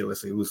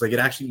ridiculously loose. Like it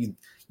actually,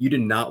 you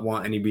did not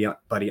want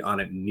anybody on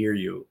it near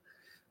you.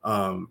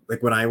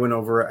 Like when I went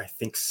over, I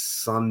think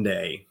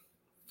Sunday,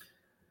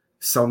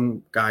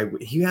 some guy,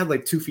 he had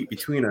like 2 feet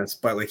between us,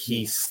 but like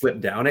he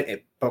slipped down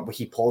it, but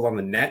he pulled on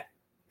the net,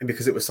 and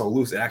because it was so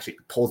loose, it actually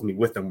pulls me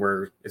with him,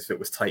 where if it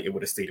was tight, it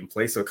would have stayed in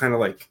place. So it kind of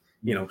like,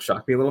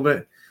 shocked me a little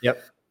bit. Yep.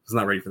 I was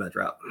not ready for that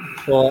drought.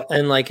 Well,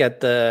 and like at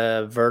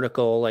the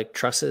vertical like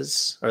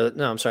trusses,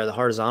 the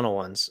horizontal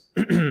ones,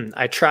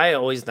 I try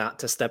always not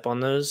to step on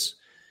those.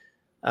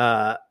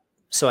 So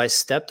I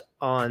stepped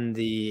on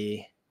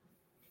the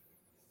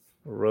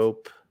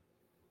rope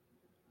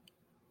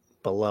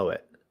below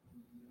it.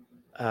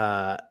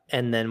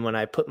 And then when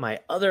I put my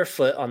other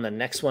foot on the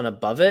next one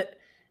above it,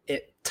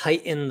 it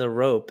tightened the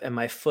rope and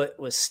my foot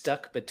was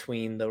stuck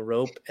between the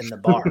rope and the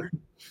bar.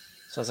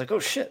 So I was like, oh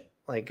shit.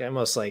 Like I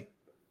almost like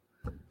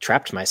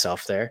trapped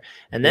myself there.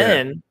 And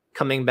then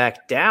coming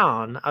back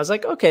down, I was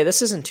like, okay,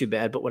 this isn't too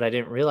bad. But what I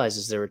didn't realize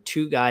is there were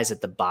 2 guys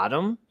at the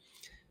bottom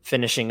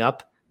finishing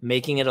up,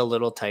 making it a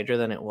little tighter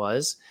than it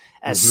was.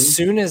 As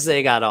soon as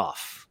they got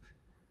off,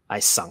 I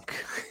sunk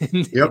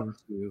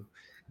into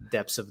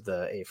depths of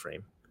the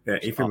A-frame. Yeah,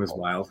 A-frame was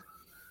wild.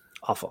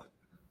 Awful.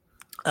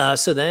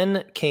 So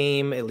then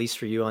came, at least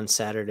for you on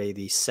Saturday,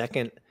 the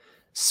second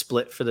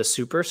split for the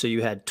Super. So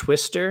you had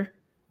Twister,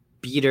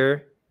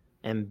 Beater,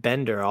 and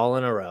Bender all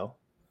in a row.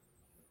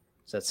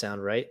 Does that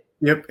sound right?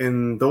 Yep,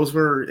 and those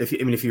were, if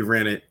you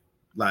ran it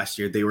last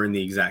year, they were in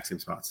the exact same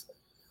spots.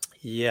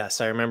 Yes,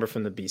 I remember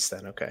from the Beast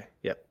then. Okay,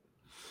 yep.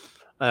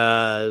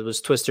 It was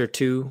Twister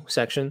 2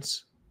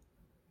 sections.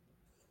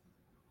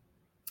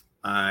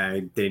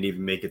 I didn't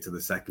even make it to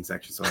the second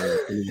section, so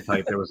I didn't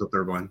type there was a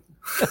third one.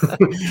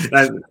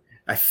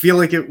 I feel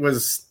like it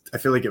was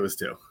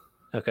 2.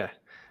 Okay,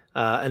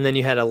 and then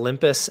you had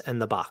Olympus and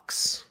the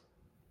box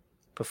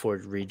before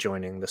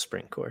rejoining the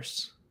sprint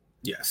course.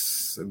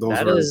 Yes,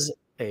 that is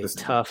a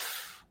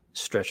tough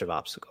stretch of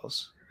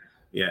obstacles.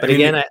 Yeah, but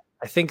again,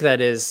 I think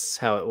that is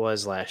how it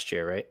was last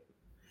year, right?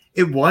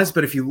 It was,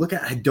 but if you look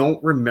at, I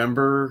don't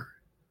remember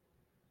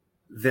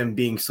them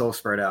being so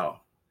spread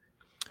out.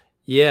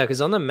 Yeah, because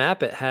on the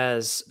map it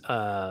has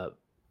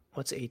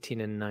what's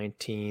 18 and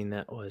 19?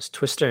 That was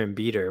Twister and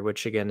Beater,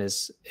 which again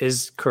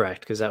is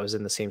correct because that was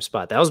in the same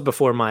spot. That was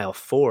before mile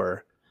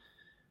 4.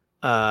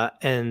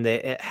 And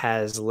it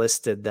has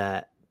listed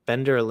that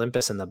Bender,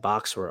 Olympus, and the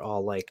box were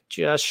all like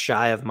just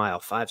shy of mile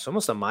 5, so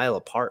almost a mile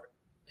apart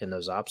in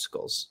those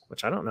obstacles,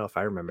 which I don't know if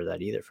I remember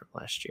that either from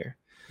last year.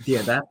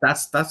 Yeah,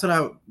 that's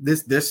what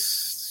this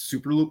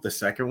Super Loop, the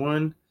second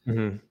one,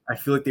 I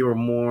feel like they were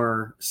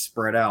more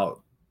spread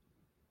out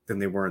than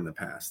they were in the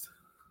past.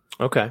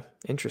 Okay,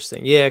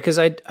 interesting. Yeah, because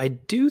I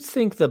do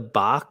think the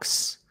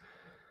box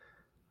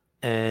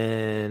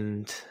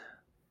and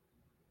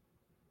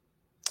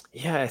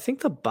I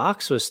think the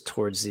box was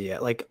towards the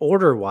end. Like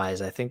order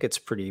wise, I think it's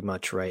pretty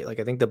much right. Like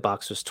I think the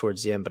box was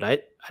towards the end, but I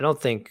don't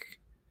think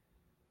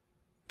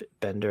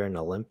Bender and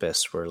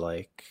Olympus were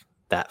like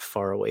that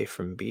far away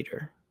from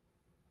Beater.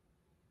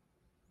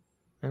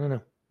 I don't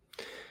know.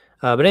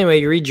 But anyway,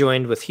 you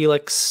rejoined with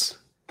Helix,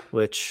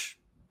 which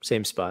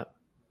same spot.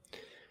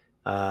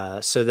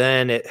 So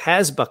then it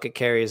has bucket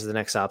carry as the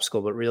next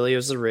obstacle, but really it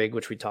was the rig,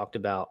 which we talked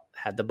about,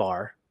 had the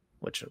bar,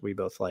 which we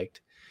both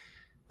liked.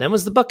 Then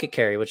was the bucket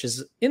carry, which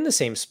is in the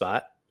same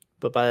spot.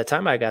 But by the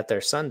time I got there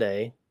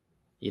Sunday,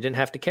 you didn't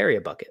have to carry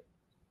a bucket.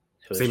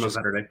 It was same on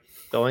Saturday.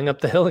 Going up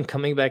the hill and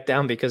coming back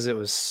down because it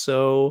was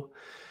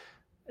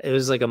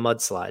like a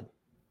mudslide,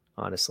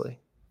 honestly.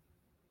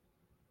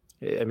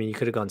 I mean, you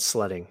could have gone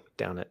sledding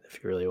down it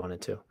if you really wanted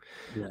to.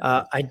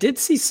 Yeah. I did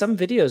see some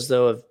videos,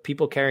 though, of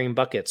people carrying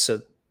buckets.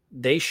 So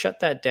they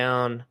shut that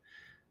down.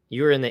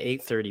 You were in the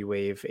 830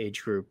 wave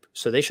age group.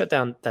 So they shut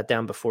that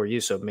down before you.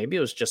 So maybe it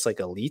was just like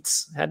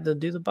elites had to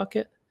do the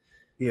bucket.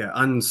 Yeah.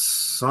 On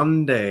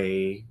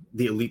Sunday,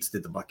 the elites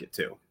did the bucket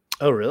too.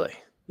 Oh, really?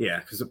 Yeah.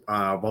 Because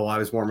while I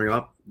was warming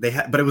up,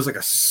 but it was like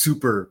a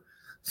super,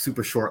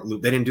 super short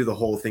loop. They didn't do the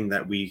whole thing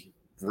that we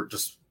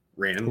just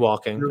ran.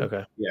 Walking. Through.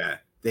 Okay. Yeah.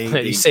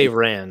 You say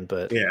ran,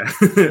 but yeah.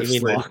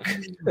 You mean walk.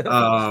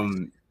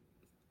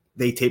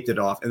 They taped it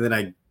off, and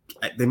then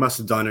they must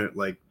have done it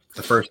like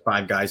the first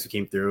 5 guys who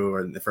came through,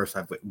 or the first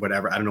 5,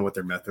 whatever. I don't know what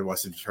their method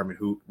was to determine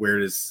where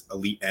does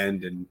elite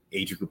end and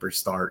age groupers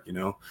start,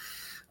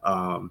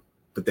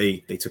 But they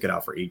took it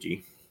out for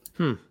AG.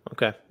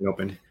 Okay.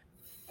 Open.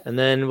 And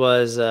then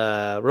was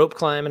rope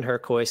climb and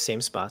Herc hoist,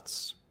 same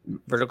spots.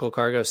 Vertical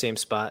cargo, same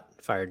spot.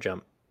 Fire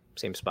jump,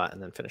 same spot,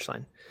 and then finish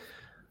line.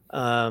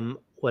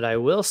 What I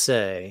will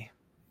say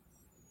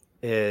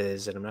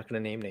is, and I'm not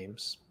going to name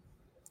names.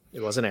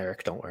 It wasn't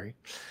Eric, don't worry.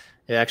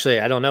 Actually,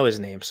 I don't know his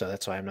name, so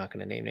that's why I'm not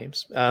going to name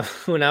names.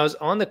 When I was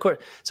on the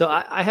court, so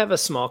I have a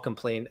small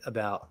complaint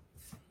about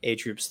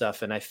age group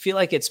stuff, and I feel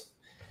like it's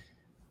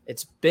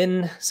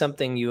been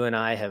something you and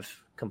I have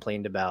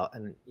complained about,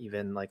 and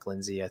even like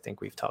Lindsay, I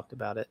think we've talked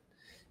about it.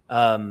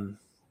 And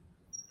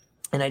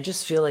I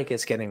just feel like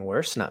it's getting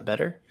worse, not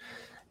better.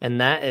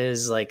 And that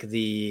is like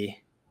the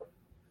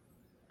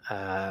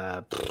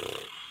how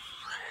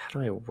do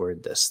I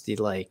word this? The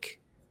like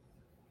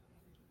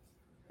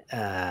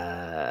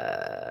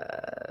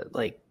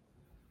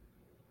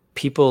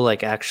people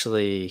like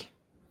actually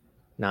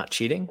not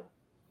cheating.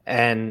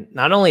 And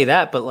not only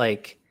that, but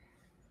like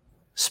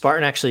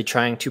Spartan actually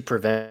trying to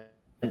prevent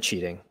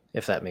cheating,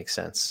 if that makes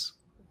sense.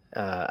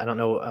 I don't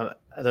know.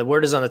 The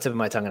word is on the tip of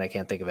my tongue and I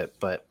can't think of it,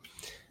 but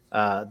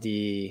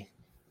the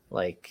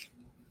like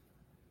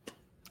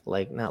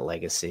not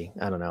legacy.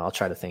 I don't know. I'll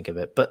try to think of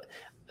it. But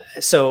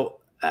so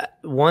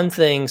one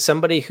thing,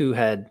 somebody who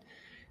had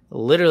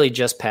literally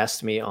just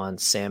passed me on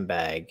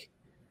sandbag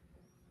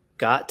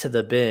got to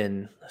the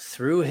bin,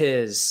 threw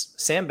his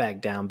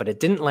sandbag down, but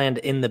it didn't land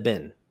in the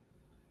bin.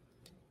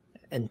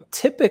 And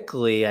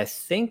typically, I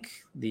think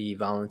the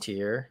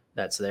volunteer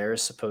that's there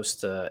is supposed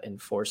to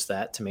enforce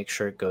that to make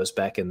sure it goes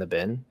back in the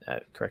bin.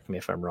 Correct me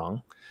if I'm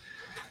wrong.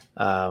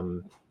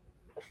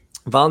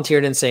 Volunteer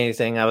didn't say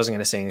anything. I wasn't going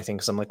to say anything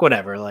because I'm like,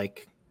 whatever.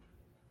 Like,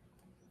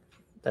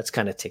 that's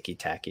kind of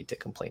ticky-tacky to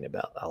complain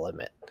about, I'll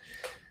admit.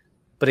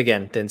 But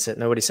again,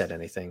 nobody said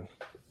anything.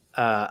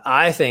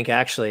 I think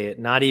actually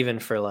not even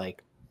for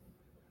like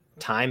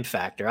time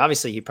factor.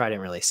 Obviously, he probably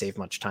didn't really save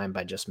much time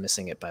by just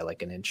missing it by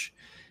like an inch.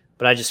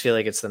 But I just feel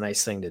like it's the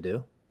nice thing to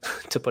do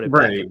to put it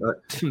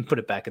put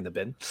it back in the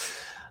bin.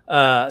 So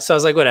I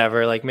was like,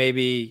 whatever. Like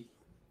maybe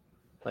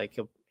like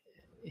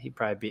he'd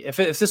probably be if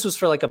this was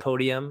for like a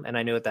podium, and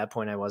I knew at that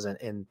point I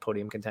wasn't in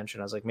podium contention.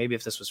 I was like, maybe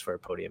if this was for a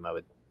podium, I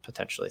would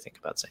potentially think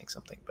about saying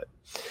something.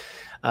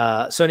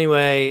 But so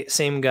anyway,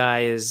 same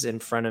guy is in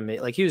front of me.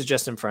 Like he was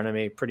just in front of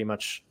me pretty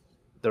much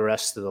the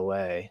rest of the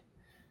way.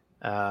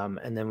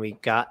 And then we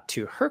got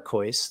to Herc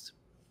hoist,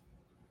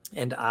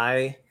 and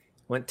I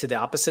went to the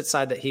opposite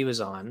side that he was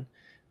on.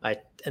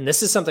 And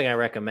this is something I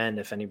recommend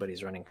if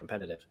anybody's running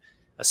competitive,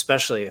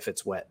 especially if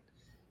it's wet.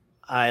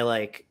 I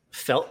like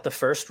felt the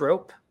first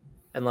rope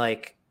and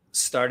like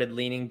started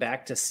leaning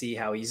back to see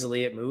how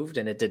easily it moved,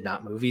 and it did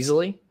not move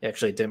easily. It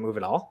actually didn't move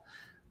at all.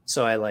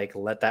 So I like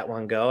let that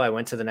one go. I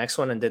went to the next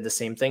one and did the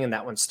same thing, and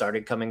that one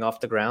started coming off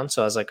the ground.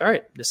 So I was like, all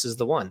right, this is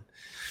the one.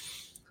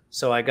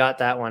 So I got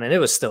that one, and it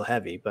was still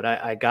heavy, but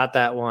I got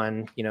that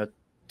one,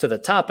 to the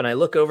top, and I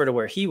look over to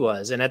where he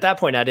was. And at that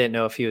point, I didn't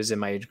know if he was in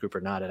my age group or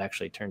not. It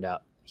actually turned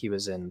out he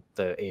was in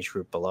the age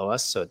group below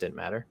us, so it didn't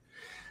matter.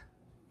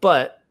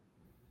 But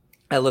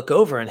I look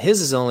over, and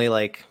his is only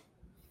like,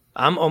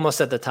 I'm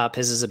almost at the top.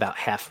 His is about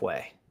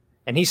halfway,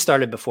 and he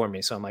started before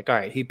me. So I'm like, all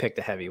right, he picked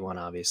a heavy one,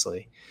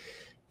 obviously.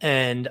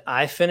 And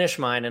I finish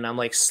mine, and I'm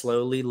like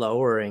slowly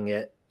lowering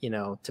it,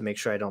 to make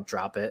sure I don't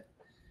drop it.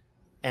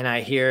 And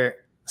I hear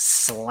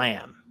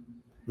slam.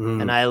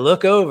 And I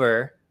look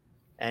over,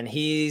 and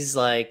he's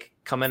like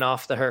coming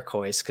off the Herc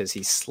hoist because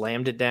he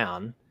slammed it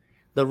down.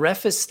 The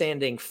ref is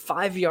standing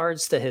 5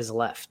 yards to his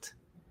left,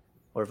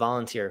 or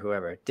volunteer,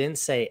 whoever. Didn't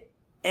say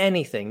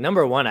anything.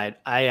 Number one, I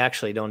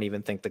actually don't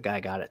even think the guy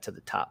got it to the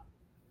top.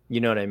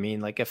 You know what I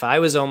mean? Like if I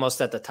was almost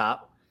at the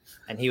top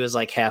and he was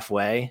like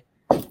halfway,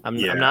 I'm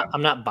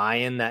not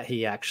buying that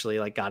he actually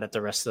like got it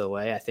the rest of the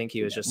way. I think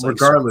he was just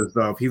regardless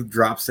though, if he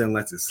drops it and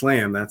lets it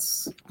slam,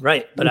 that's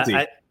right. But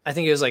I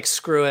think he was like,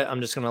 screw it,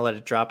 I'm just gonna let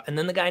it drop. And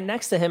then the guy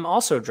next to him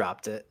also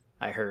dropped it.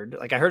 I heard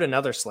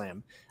another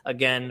slam.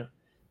 Again,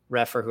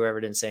 ref or whoever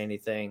didn't say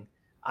anything.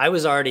 I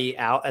was already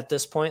out at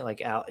this point,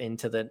 like out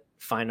into the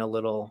final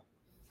little,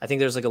 I think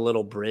there's like a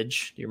little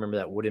bridge. Do you remember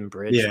that wooden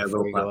bridge? Yeah, the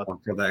little platform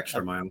for the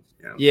extra mile.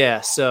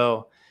 Yeah.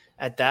 So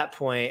at that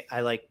point,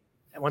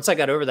 once I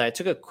got over that, I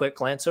took a quick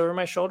glance over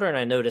my shoulder, and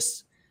I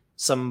noticed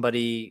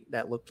somebody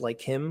that looked like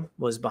him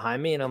was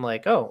behind me. And I'm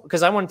like, oh,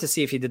 because I wanted to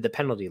see if he did the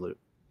penalty loop.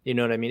 You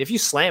know what I mean? If you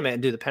slam it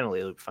and do the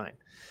penalty loop, fine.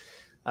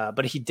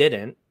 But he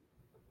didn't.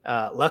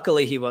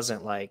 Luckily, he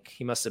wasn't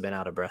he must have been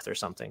out of breath or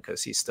something,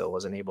 because he still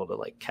wasn't able to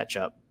like catch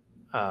up.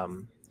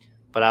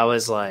 But I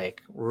was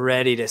like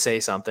ready to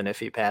say something if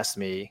he passed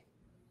me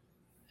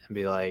and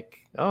be like,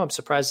 oh, I'm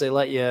surprised they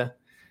let you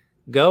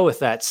go with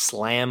that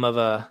slam of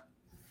a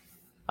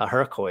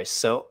Herc hoist.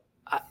 So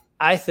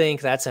I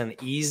think that's an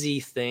easy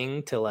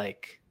thing to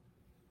like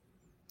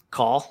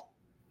call.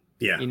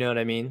 Yeah. You know what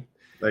I mean?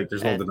 Like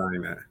there's no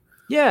denying that.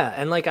 Yeah.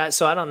 And like,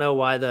 so I don't know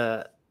why I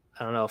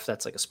don't know if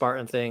that's like a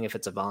Spartan thing, if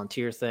it's a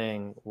volunteer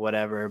thing,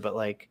 whatever, but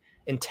like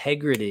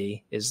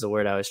integrity is the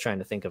word I was trying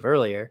to think of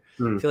earlier.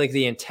 I feel like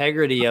the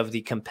integrity of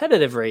the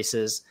competitive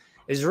races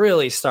is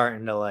really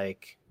starting to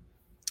like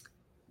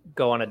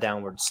go on a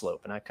downward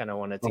slope. And I kind of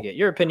wanted to get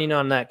your opinion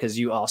on that because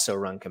you also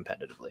run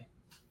competitively.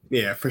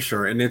 Yeah, for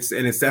sure. And it's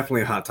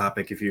definitely a hot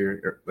topic if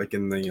you're like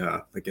in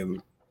the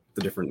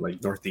different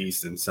like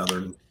Northeast and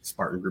Southern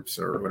Spartan groups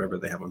or whatever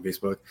they have on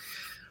Facebook.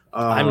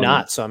 I'm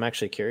not, so I'm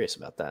actually curious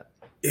about that.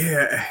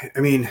 Yeah, I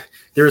mean,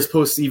 there was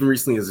posts even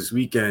recently as this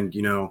weekend,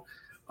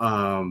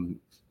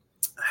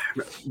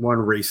 one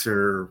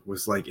racer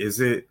was like, is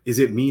it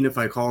mean if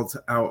I called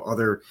out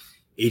other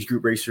age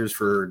group racers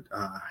for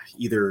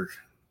either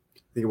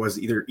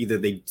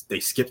they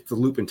skipped the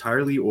loop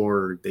entirely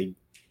or they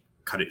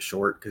cut it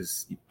short?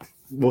 Because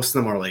most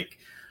of them are like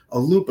a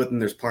loop, but then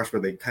there's parts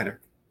where they kind of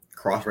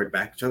cross right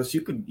back to each other, so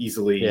you could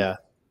easily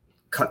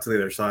cut to the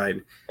other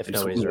side if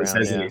nobody's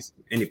around.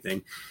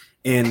 Anything.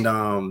 And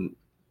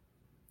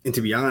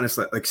to be honest,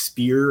 like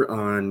Spear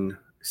on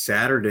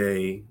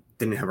Saturday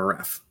didn't have a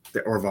ref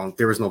or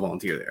there was no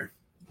volunteer there.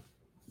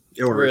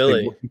 Or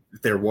really?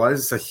 If there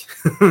was, I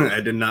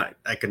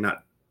could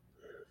not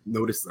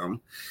notice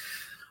them.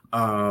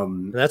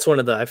 That's one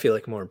of the, I feel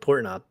like, more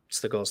important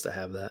obstacles to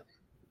have that.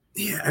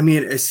 Yeah, I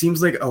mean, it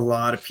seems like a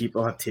lot of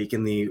people have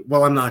taken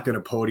I'm not going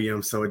to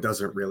podium, so it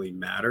doesn't really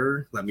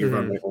matter. Let me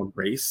run my own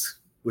race,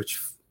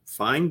 which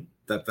fine.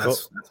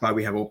 That's why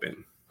we have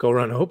open. Go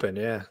run open,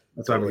 yeah.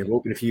 That's why we have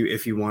open. If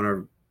you want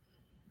to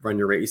run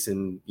your race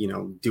and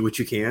do what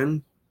you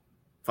can,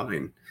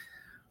 fine.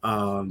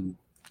 But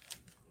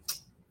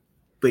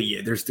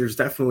yeah, there's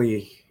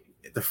definitely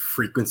the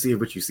frequency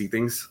of which you see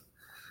things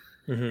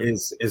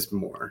is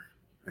more,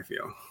 I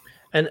feel.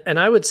 And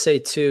I would say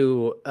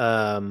too,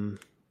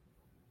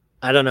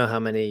 I don't know how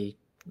many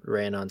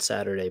ran on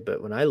Saturday,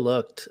 but when I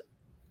looked,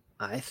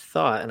 I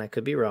thought, and I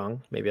could be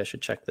wrong, maybe I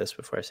should check this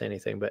before I say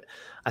anything, but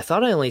I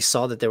thought I only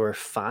saw that there were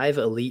 5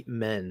 elite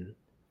men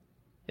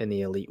in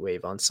the elite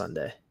wave on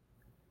Sunday.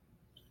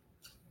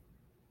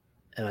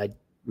 And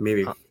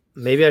maybe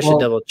I should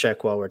double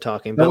check while we're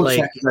talking. But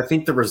check, I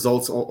think the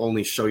results will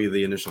only show you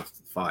the initial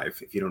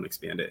 5 if you don't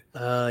expand it.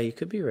 You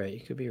could be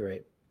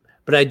right.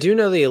 But I do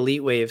know the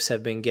elite waves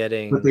have been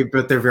getting,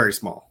 but they're very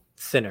small,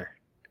 thinner.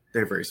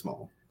 They're very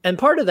small, and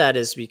part of that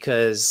is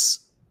because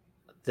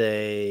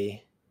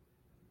they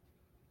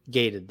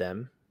gated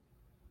them.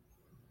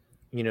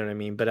 You know what I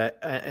mean? But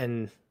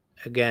and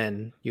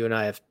again, you and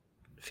I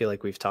feel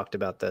like we've talked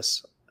about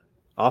this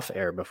off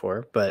air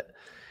before, but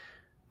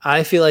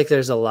I feel like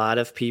there's a lot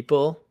of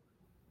people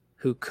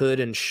who could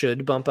and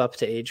should bump up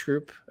to age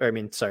group,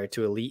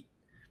 to elite,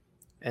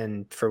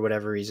 and for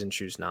whatever reason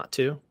choose not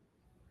to.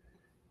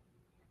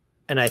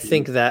 And I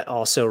think that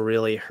also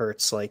really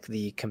hurts like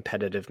the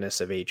competitiveness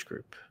of age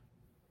group.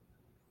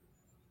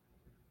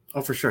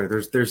 Oh, for sure.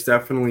 There's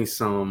definitely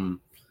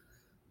some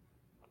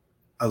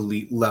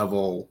elite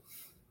level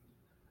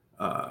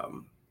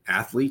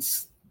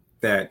athletes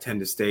that tend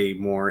to stay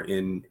more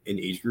in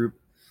age group.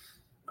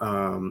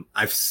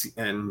 I've seen,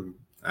 and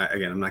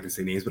again, I'm not gonna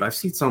say names, but I've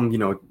seen some,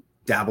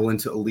 dabble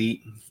into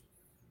elite.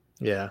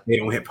 Yeah, they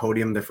don't hit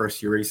podium their first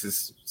few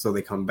races, so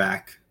they come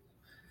back.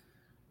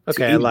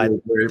 Okay, I lied.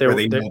 Where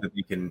they know that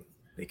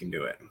they can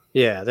do it.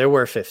 Yeah, there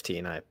were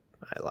 15. I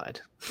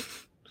lied.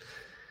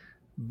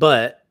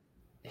 But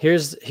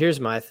here's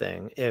my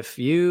thing. If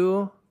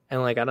you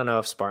and I don't know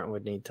if Spartan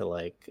would need to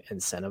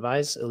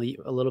incentivize elite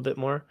a little bit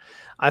more.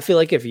 I feel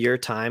like if your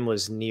time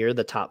was near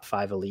the top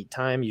 5 elite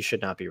time, you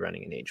should not be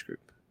running an age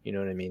group. You know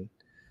what I mean?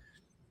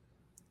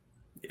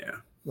 Yeah.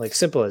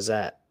 Simple as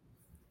that.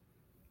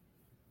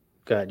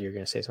 Go ahead, you're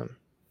gonna say something.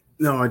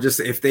 No, I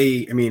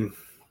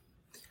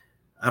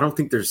don't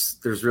think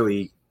there's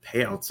really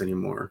payouts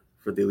anymore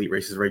for the elite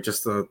races, right?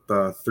 Just the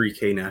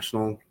 3K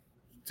national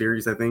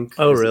series, I think.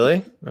 Oh,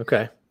 really?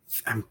 Okay.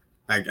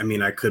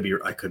 I could be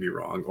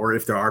wrong. Or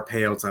if there are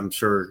payouts, I'm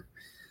sure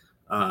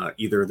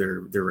either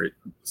they're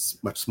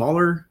much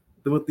smaller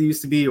than what they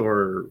used to be,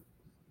 or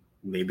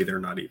maybe they're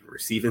not even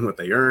receiving what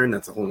they earn.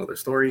 That's a whole other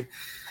story.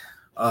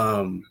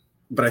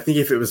 But I think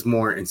if it was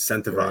more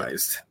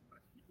incentivized,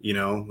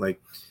 right.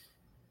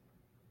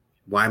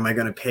 Why am I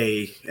going to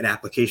pay an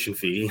application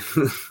fee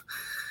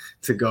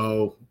to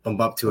go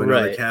bump up to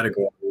another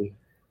category?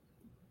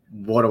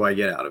 What do I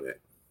get out of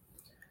it?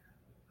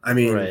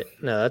 Right.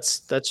 No,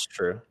 that's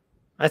true.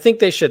 I think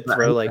they should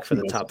throw for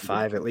the top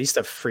 5, at least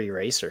a free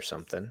race or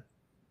something.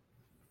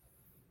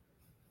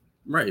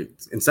 Right.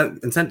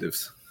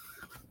 Incentives.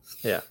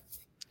 Yeah.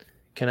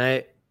 Can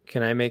I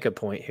make a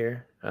point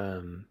here?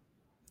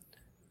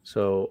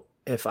 So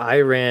if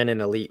I ran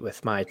an elite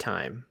with my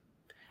time,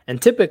 and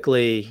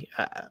typically,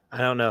 I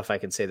don't know if I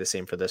can say the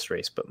same for this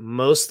race, but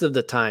most of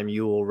the time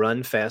you will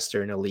run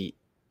faster in elite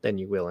than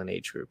you will in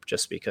age group,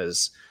 just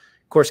because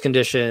course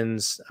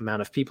conditions,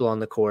 amount of people on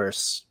the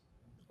course,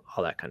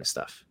 all that kind of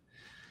stuff.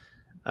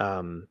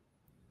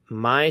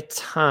 My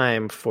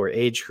time for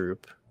age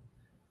group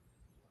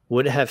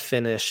would have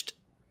finished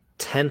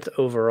 10th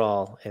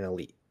overall in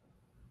elite.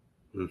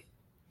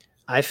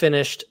 I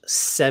finished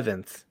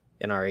 7th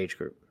in our age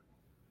group.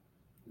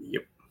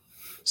 Yep.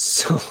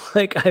 So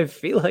I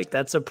feel like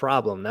that's a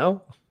problem,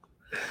 no?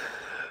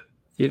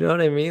 You know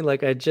what I mean?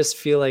 I just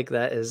feel like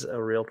that is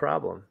a real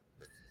problem.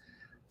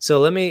 So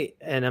let me,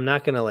 and I'm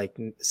not going to like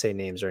say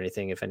names or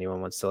anything if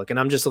anyone wants to look, and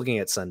I'm just looking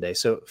at Sunday.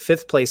 So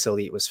 5th place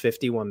elite was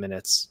 51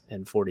 minutes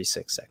and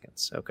 46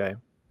 seconds. Okay.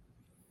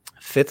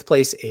 5th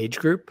place age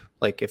group.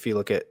 Like if you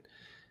look at,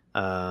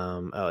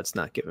 it's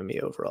not giving me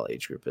overall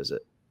age group, is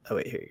it? Oh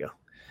wait, here you go.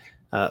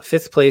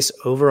 5th place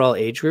overall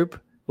age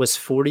group was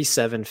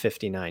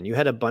 47.59. You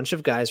had a bunch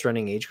of guys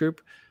running age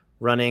group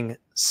running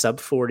sub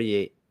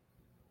 48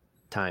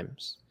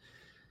 times.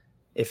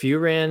 If you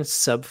ran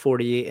sub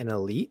 48 in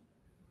elite,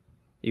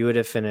 you would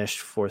have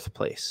finished 4th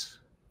place.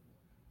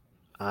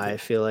 I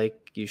feel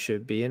like you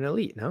should be an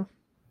elite, no?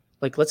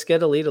 Like, let's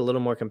get elite a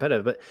little more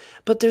competitive.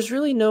 But there's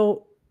really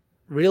no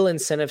real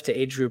incentive to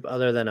age group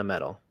other than a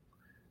medal.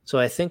 So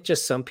I think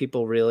just some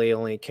people really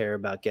only care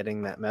about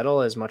getting that medal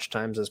as much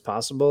times as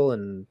possible.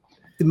 And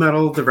the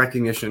medal, the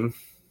recognition,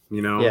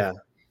 you know? Yeah.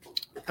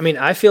 I mean,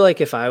 I feel like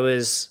if I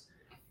was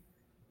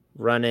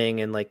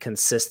running and like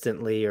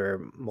consistently or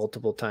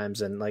multiple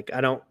times, and like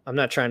I'm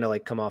not trying to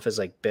like come off as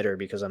like bitter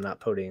because I'm not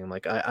podium.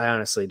 Like I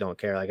honestly don't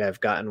care. Like I've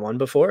gotten one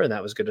before and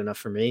that was good enough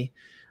for me.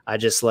 I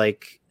just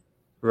like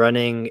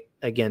running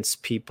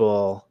against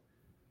people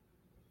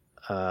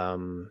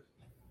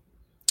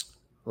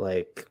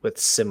like with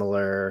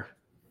similar,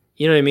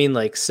 you know what I mean?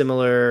 Like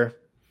similar,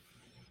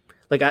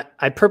 like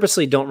I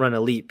purposely don't run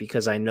elite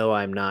because I know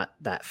I'm not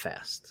that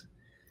fast.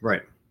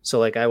 Right. So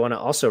like I want to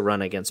also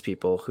run against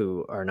people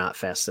who are not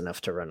fast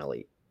enough to run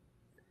elite.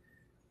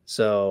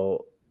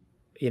 So,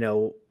 you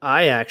know,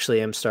 I actually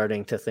am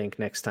starting to think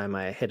next time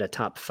I hit a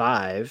top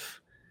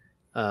 5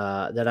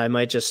 that I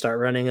might just start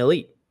running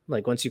elite.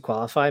 Like once you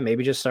qualify,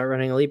 maybe just start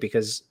running elite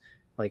because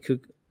like who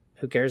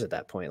cares at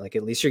that point? Like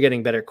at least you're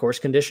getting better course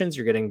conditions.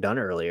 You're getting done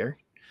earlier.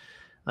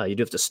 You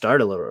do have to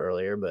start a little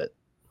earlier, but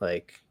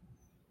like,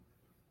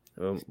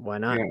 why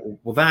not? Yeah,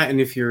 well, that,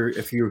 and if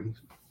you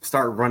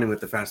start running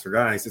with the faster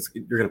guys,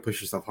 you're going to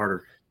push yourself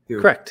harder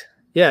too. Correct.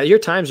 Yeah, your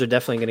times are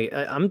definitely going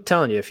to. I'm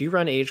telling you, if you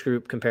run age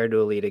group compared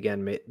to elite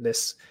again,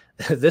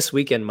 this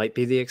weekend might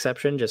be the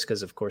exception just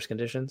because of course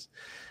conditions.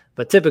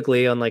 But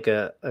typically on like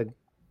a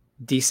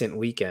decent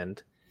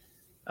weekend,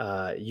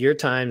 your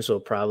times will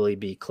probably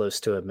be close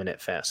to a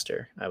minute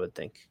faster, I would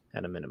think,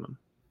 at a minimum.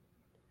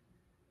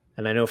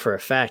 And I know for a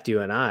fact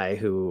you and I,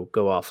 who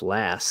go off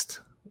last,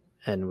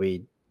 and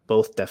we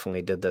both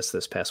definitely did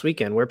this past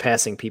weekend, we're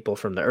passing people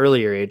from the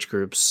earlier age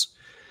groups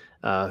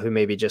who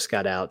maybe just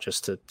got out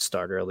just to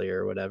start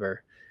earlier or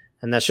whatever.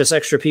 And that's just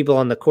extra people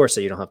on the course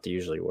that you don't have to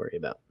usually worry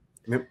about.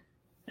 Yep.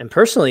 And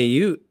personally,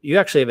 you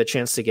actually have a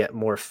chance to get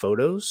more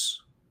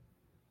photos,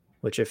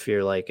 which if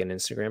you're like an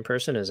Instagram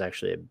person is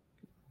actually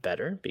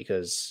better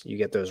because you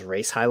get those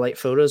race highlight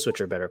photos,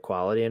 which are better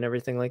quality and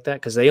everything like that.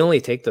 Because they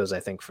only take those, I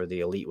think, for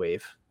the elite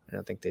wave. I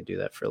don't think they do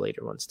that for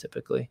later ones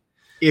typically.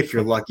 If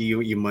you're lucky,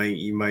 you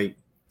might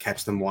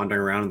catch them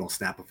wandering around and they'll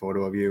snap a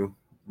photo of you.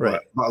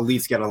 Right. But at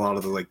least get a lot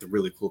of the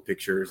really cool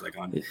pictures like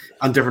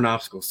on different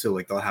obstacles too.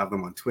 Like they'll have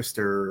them on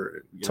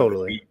Twister.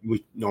 Totally.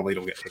 We normally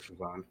don't get pictures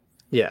on.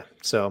 Yeah.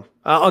 So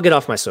I'll get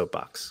off my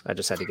soapbox. I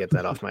just had to get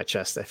that off my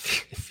chest. I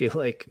feel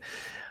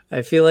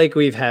like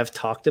we have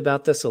talked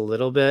about this a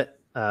little bit.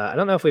 I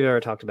don't know if we've ever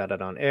talked about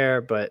it on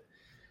air, but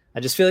I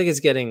just feel like it's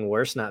getting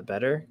worse, not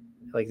better.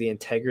 Like the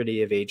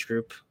integrity of age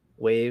group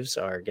waves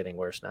are getting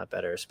worse, not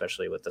better,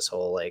 especially with this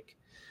whole like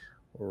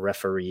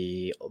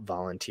referee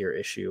volunteer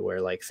issue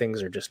where like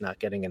things are just not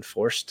getting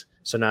enforced.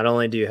 So not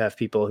only do you have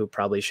people who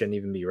probably shouldn't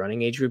even be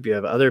running age group, you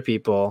have other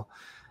people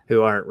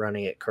who aren't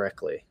running it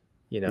correctly,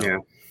 Yeah.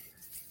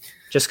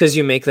 Just because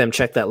you make them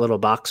check that little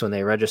box when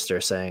they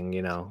register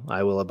saying,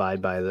 I will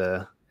abide by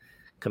the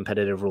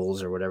competitive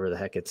rules or whatever the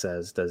heck it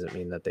says, doesn't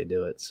mean that they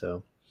do it.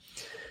 So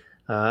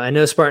I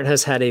know Spartan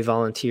has had a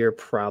volunteer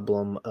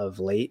problem of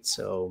late,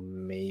 so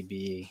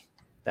maybe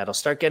that'll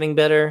start getting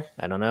better.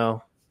 I don't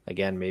know.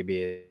 Again,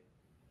 maybe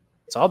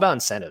it's all about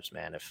incentives,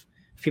 man. If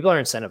people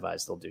are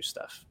incentivized, they'll do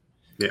stuff.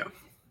 Yeah,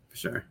 for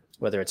sure.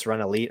 Whether it's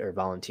run elite or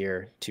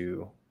volunteer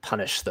to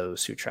punish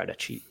those who try to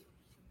cheat.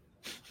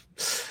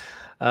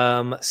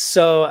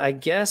 So I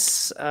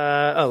guess,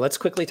 let's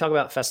quickly talk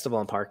about festival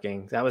and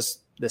parking. That was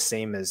the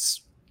same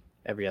as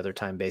every other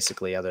time,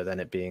 basically, other than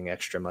it being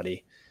extra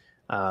muddy.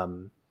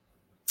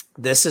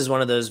 This is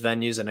one of those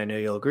venues, and I know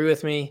you'll agree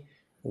with me,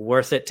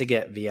 worth it to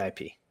get VIP.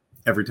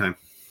 Every time.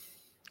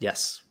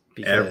 Yes.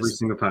 Every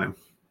single time.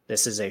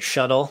 This is a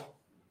shuttle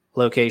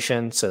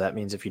location. So that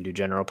means if you do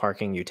general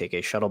parking, you take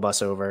a shuttle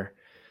bus over.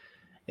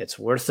 It's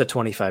worth the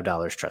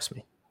 $25, trust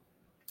me.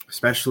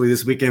 Especially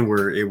this weekend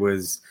where it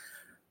was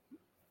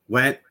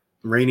wet,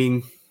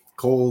 raining,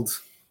 cold.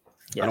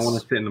 Yes. I don't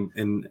want to sit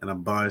in a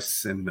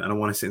bus, and I don't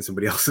want to sit in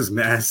somebody else's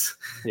mess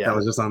that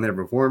was just on there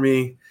before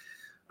me.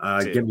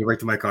 Get me right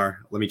to my car.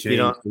 Let me change. You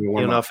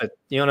don't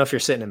know if you're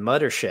sitting in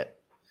mud or shit.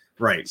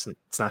 Right.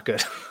 It's not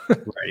good.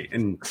 Right.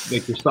 And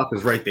like your stuff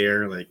is right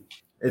there. Like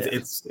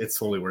it's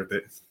totally worth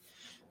it.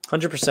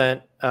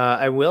 100%.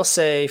 I will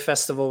say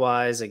festival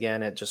wise,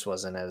 again, it just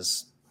wasn't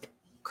as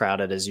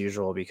crowded as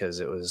usual because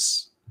it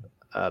was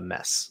a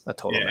mess, a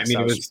total mess. I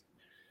mean, it was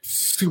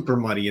super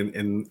muddy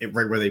and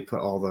right where they put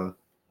all the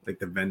like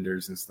the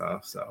vendors and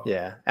stuff. So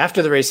yeah,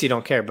 after the race, you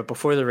don't care, but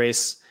before the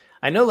race,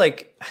 I know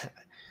like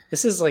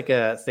this is like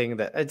a thing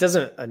that it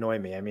doesn't annoy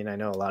me. I mean, I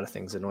know a lot of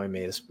things annoy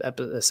me.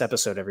 This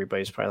episode,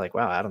 everybody's probably like,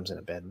 "Wow, Adam's in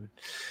a bad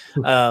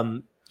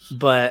mood."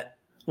 But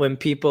when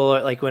people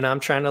are like, when I'm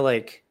trying to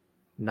like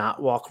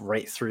not walk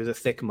right through the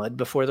thick mud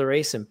before the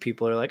race, and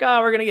people are like, "Oh,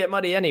 we're gonna get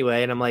muddy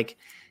anyway," and I'm like,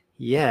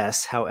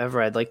 "Yes,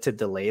 however, I'd like to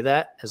delay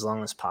that as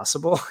long as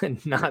possible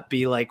and not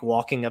be like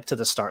walking up to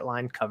the start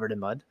line covered in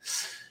mud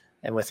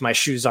and with my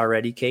shoes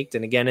already caked."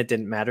 And again, it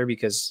didn't matter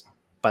because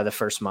by the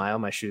first mile,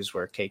 my shoes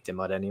were caked in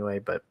mud anyway.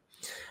 But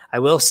I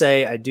will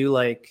say I do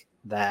like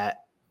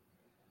that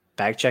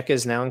bag check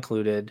is now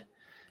included.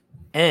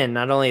 And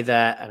not only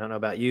that, I don't know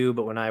about you,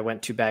 but when I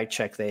went to bag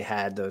check, they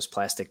had those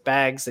plastic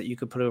bags that you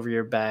could put over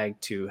your bag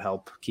to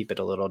help keep it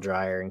a little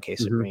drier in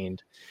case it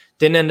rained.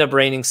 Didn't end up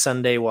raining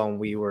Sunday when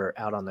we were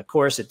out on the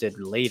course. It did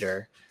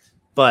later,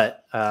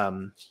 but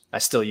I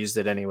still used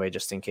it anyway,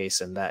 just in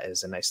case. And that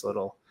is a nice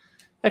little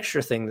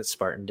extra thing that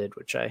Spartan did,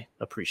 which I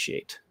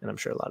appreciate. And I'm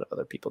sure a lot of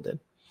other people did.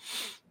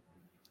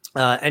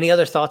 Any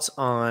other thoughts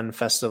on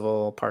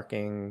festival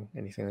parking,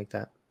 anything like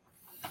that?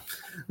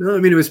 No, I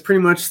mean, it was pretty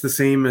much the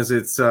same as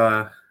it's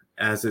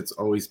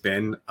always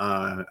been.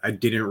 I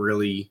didn't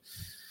really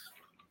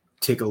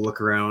take a look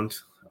around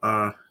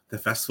the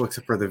festival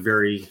except for the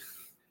very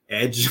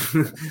edge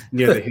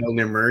near the hill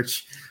near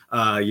Merch.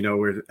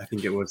 Where I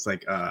think it was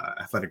like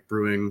Athletic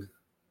Brewing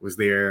was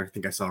there. I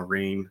think I saw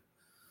rain.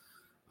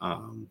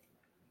 And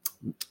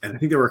I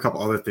think there were a couple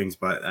other things,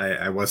 but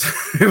I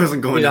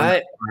wasn't going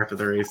down after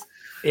the race.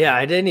 Yeah,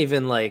 I didn't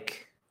even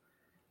like.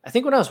 I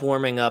think when I was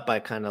warming up, I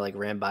kind of like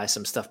ran by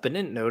some stuff, but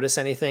didn't notice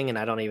anything. And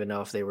I don't even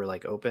know if they were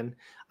like open.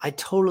 I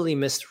totally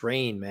missed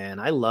rain, man.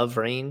 I love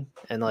rain,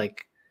 and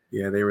like,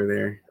 yeah, they were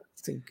there.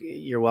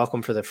 You're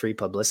welcome for the free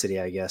publicity,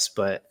 I guess.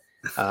 But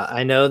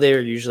I know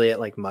they're usually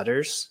at like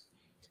Mudders,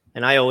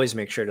 and I always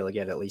make sure to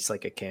get at least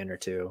like a can or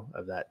two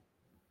of that.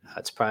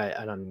 It's probably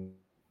I don't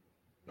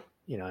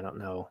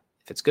know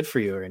if it's good for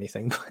you or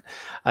anything, but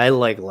I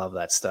like love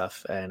that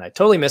stuff. And I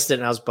totally missed it.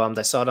 And I was bummed.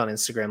 I saw it on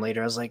Instagram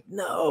later. I was like,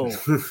 no,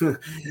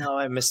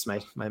 I missed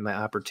my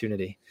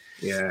opportunity.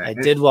 Yeah. I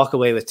did walk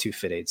away with 2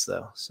 Fit Aids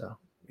though. So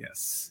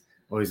yes,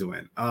 always a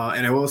win.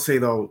 And I will say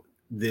though,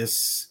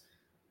 this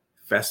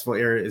festival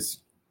area is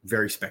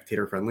very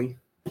spectator friendly.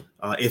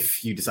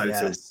 If you decided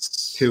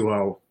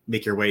to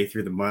make your way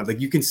through the mud, like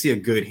you can see a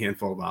good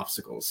handful of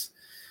obstacles.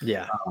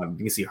 Yeah. You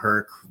can see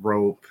Herc,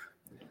 rope.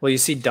 Well, you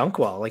see dunk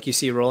wall, like you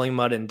see rolling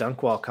mud and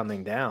dunk wall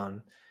coming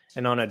down.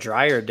 And on a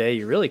drier day,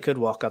 you really could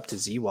walk up to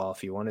Z wall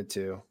if you wanted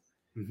to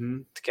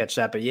catch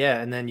that. But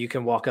yeah, and then you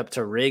can walk up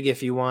to rig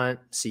if you want,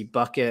 see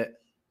bucket,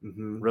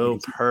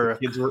 rope, Herc.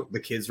 The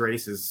kids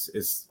race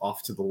is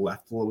off to the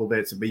left a little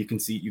bit, but you can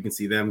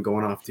see them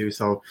going off too.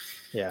 So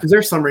yeah, because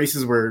there's some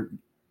races where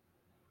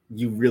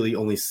you really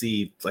only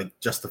see like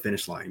just the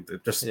finish line.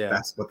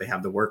 That's what they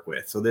have to work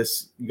with. So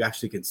this, you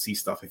actually can see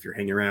stuff if you're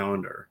hanging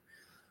around or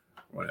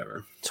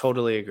whatever.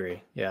 Totally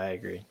agree. Yeah, I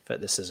agree.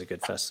 But this is a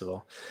good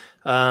festival.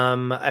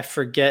 I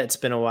forget, it's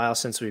been a while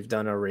since we've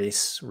done a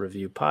race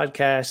review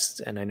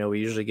podcast, and I know we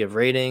usually give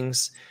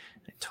ratings.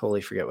 I totally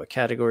forget what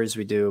categories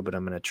we do, but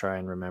I'm going to try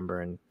and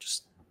remember and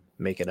just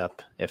make it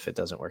up if it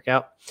doesn't work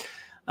out.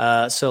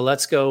 So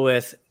let's go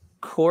with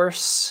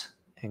course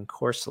and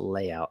course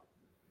layout.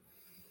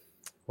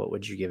 What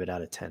would you give it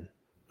out of 10?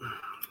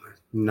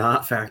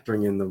 Not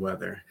factoring in the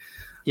weather.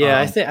 Yeah,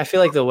 I feel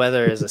like the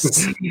weather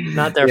is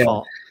not their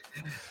fault.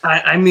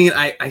 I mean,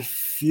 I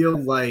feel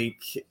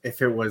like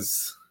if it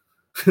was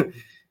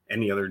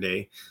any other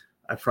day,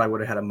 I probably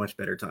would have had a much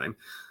better time.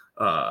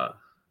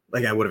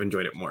 Like I would have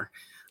enjoyed it more.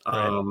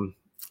 Right.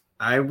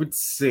 I would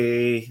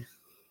say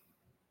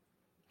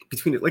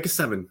between like a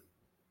 7.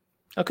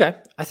 Okay.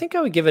 I think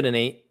I would give it an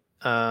 8.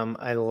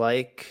 I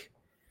like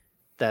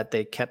that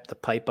they kept the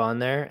pipe on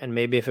there, and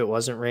maybe if it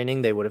wasn't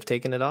raining, they would have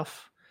taken it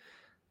off.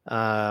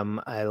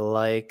 I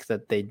like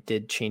that they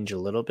did change a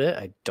little bit.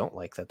 I don't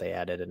like that they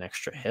added an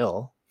extra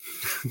hill.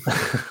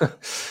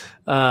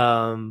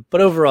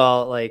 But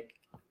overall, like,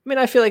 I mean,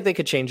 I feel like they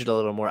could change it a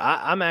little more.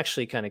 I'm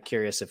actually kind of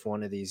curious if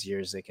one of these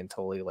years they can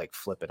totally like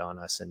flip it on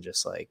us and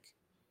just like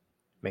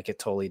make it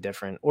totally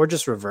different, or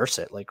just reverse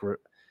it, like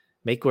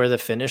make where the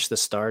finish, the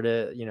start,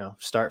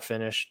 start,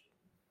 finish,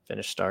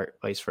 start,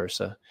 vice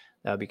versa.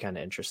 That would be kind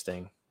of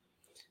interesting.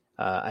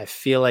 I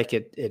feel like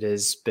it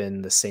has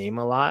been the same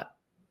a lot.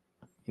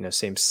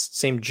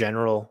 Same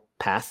general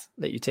path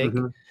that you take.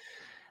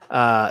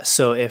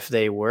 So if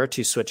they were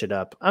to switch it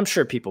up, I'm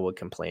sure people would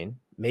complain.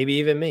 Maybe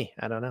even me.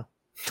 I don't know.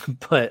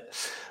 But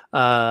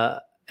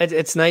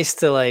it's nice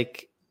to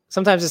like.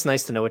 Sometimes it's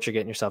nice to know what you're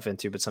getting yourself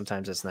into, but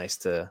sometimes it's nice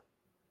to,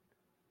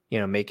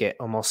 make it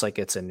almost like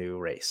it's a new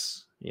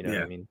race. You know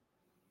what I mean?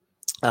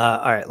 All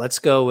right, let's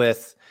go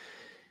with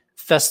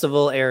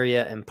festival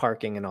area and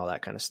parking and all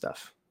that kind of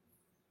stuff.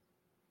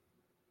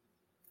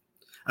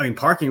 I mean,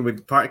 parking.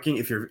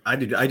 If I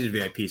did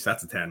VIP, so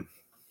that's a 10.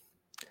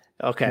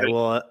 Okay,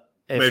 well,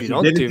 if you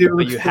don't do,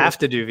 but you have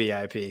to do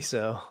VIP.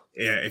 So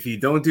yeah, if you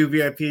don't do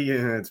VIP,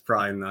 it's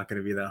probably not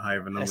going to be that high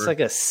of a number. It's like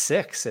a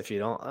 6 if you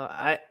don't.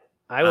 I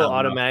will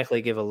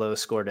automatically give a low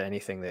score to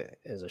anything that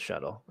is a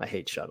shuttle. I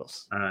hate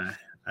shuttles. I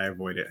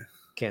avoid it.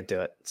 Can't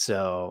do it.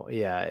 So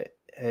yeah,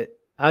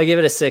 I'll give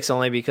it a 6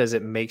 only because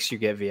it makes you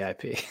get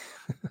VIP.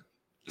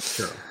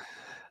 Sure.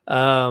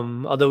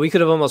 Although we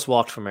could have almost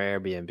walked from our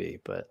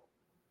Airbnb, but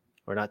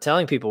we're not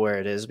telling people where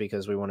it is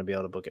because we want to be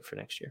able to book it for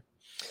next year,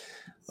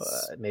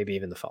 maybe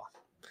even the fall.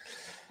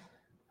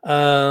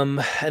 And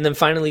then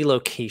finally,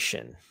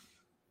 location.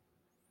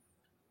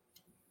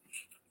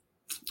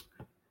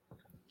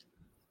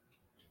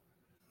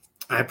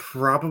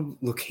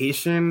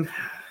 Location,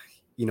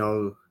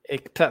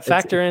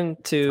 factor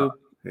into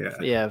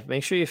yeah.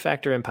 Make sure you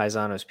factor in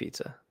Paisano's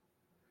Pizza.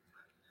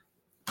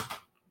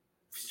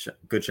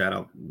 Good shout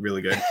out,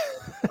 really good.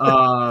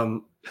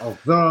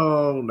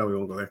 Although no, we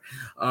won't go there.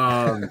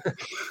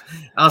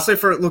 I'll say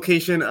for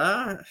location,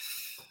 I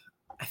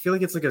feel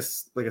like it's like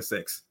a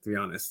 6, to be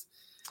honest.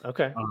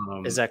 Okay.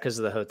 Is that because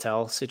of the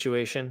hotel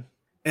situation?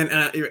 And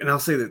I'll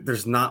say that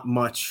there's not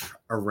much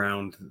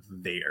around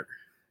there.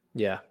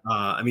 Yeah.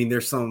 I mean,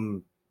 there's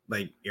some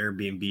like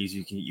Airbnbs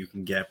you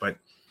can get, but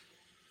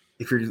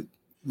if you're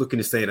looking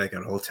to stay at like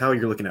a hotel,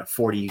 you're looking at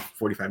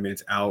 45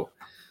 minutes out.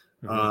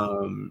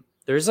 Mm-hmm.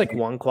 There's like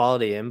one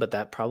Quality Inn, but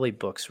that probably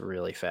books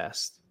really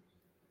fast.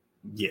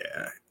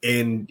 Yeah.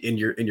 And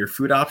your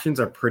food options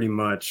are pretty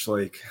much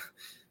like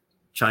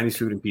Chinese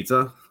food and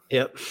pizza.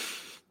 Yep.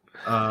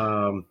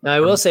 Now I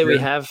will say we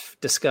have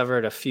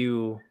discovered a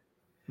few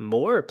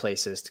more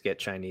places to get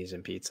Chinese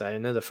and pizza. I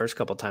know the first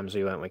couple times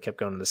we went, we kept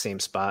going to the same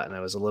spot and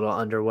I was a little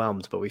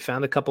underwhelmed, but we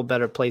found a couple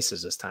better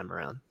places this time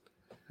around.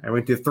 I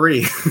went to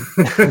 3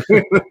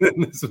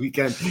 this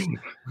weekend.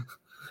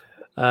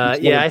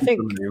 Yeah, I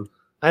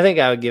think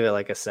I would give it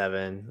like a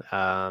 7.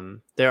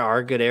 There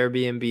are good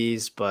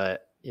Airbnbs,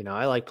 but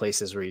I like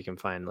places where you can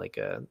find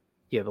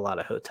you have a lot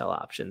of hotel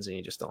options and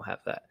you just don't have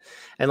that.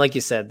 And like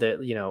you said,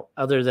 that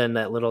other than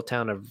that little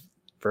town of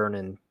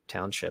Vernon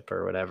Township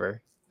or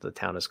whatever the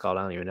town is called,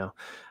 I don't even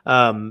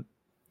know.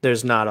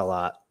 There's not a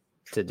lot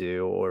to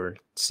do or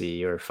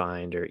see or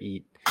find or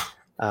eat.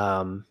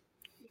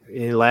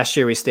 Last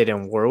year we stayed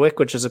in Warwick,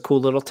 which is a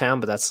cool little town,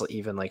 but that's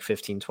even like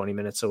 15-20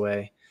 minutes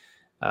away.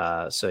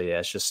 So yeah,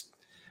 it's just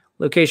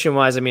location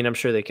wise. I mean, I'm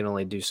sure they can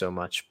only do so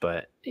much,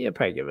 but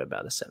probably give it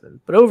about a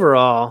 7. But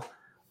overall,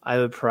 I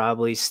would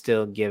probably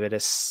still give it a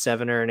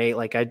 7 or an 8.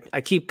 Like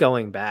I keep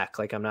going back.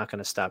 Like I'm not going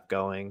to stop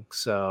going.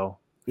 So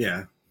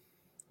yeah,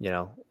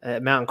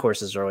 mountain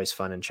courses are always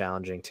fun and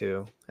challenging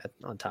too.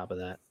 On top of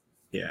that,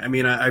 yeah. I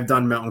mean, I've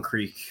done Mountain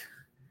Creek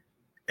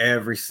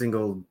every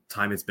single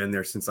time it's been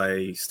there since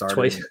I started.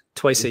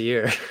 Twice a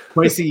year.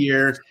 Twice a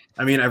year.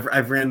 I mean,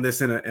 I've ran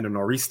this in a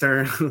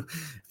nor'easter,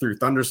 through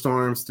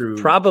thunderstorms, through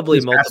probably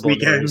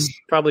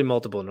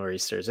multiple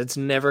nor'easters. It's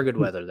never good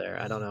weather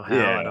there. I don't know how.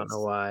 Yeah, I don't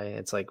know why.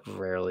 It's like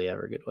rarely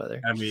ever good weather.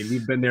 I mean,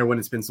 we've been there when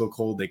it's been so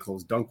cold. They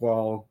closed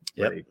Dunkwall.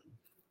 Yep. Like,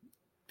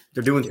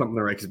 they're doing something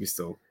right because we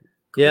still.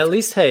 Yeah, at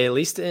least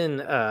in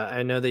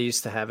I know they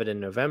used to have it in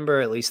November.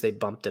 At least they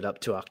bumped it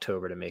up to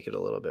October to make it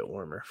a little bit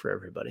warmer for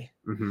everybody.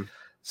 Mm-hmm.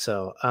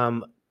 So,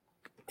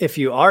 if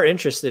you are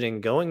interested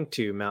in going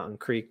to Mountain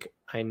Creek,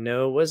 I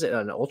know, was it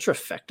an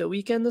Ultrafecta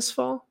weekend this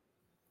fall?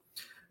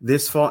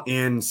 This fall,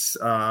 and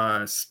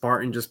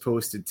Spartan just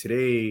posted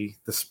today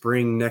the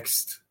spring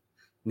next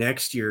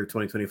year,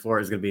 2024,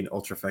 is going to be an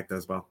Ultrafecta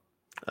as well.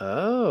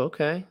 Oh,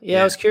 okay.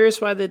 Yeah, I was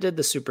curious why they did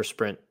the super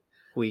sprint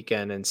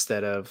weekend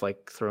instead of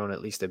like throwing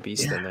at least a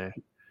beast in there.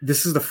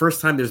 This is the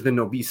first time there's been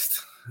no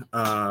beast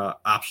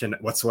option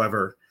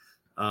whatsoever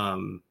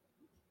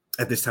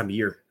at this time of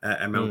year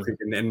at Mountain Creek,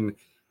 and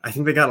I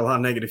think they got a lot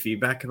of negative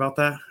feedback about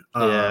that.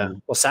 Yeah.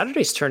 Well,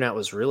 Saturday's turnout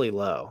was really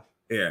low.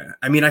 Yeah.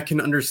 I mean, I can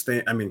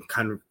understand. I mean,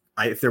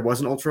 if there was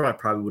an ultra, I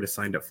probably would have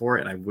signed up for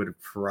it, and I would have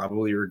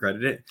probably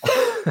regretted it.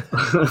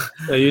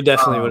 No, you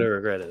definitely would have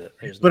regretted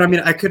it. But I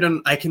mean, I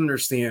can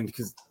understand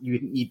because you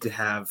need to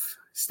have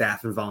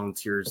staff and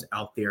volunteers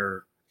out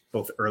there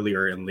both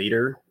earlier and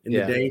later in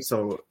the day.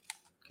 So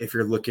if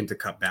you're looking to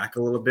cut back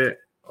a little bit,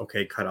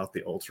 okay, cut out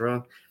the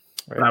ultra.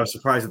 Right. But I was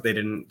surprised that they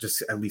didn't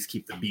just at least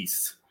keep the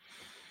beast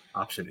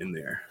option in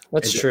there.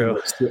 That's true.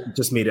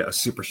 Just made it a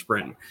super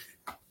sprint.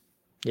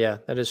 Yeah,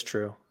 that is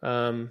true.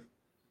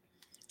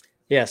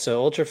 Yeah,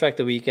 so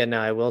Ultrafecta weekend.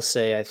 Now, I will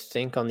say, I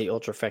think on the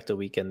Ultrafecta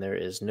weekend, there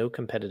is no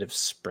competitive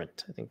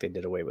sprint. I think they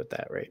did away with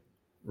that, right?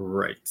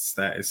 Right.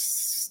 That is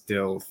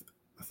still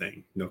a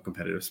thing. No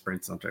competitive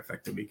sprints on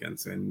Ultrafecta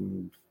weekends.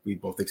 And we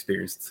both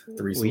experienced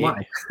the reason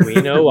why. We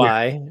know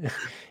why.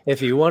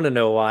 If you want to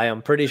know why,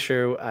 I'm pretty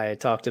sure I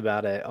talked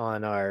about it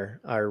on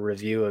our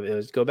review of it.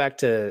 Was go back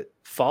to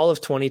fall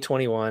of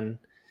 2021.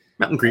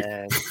 Mountain Creek.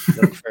 And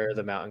look for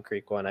the Mountain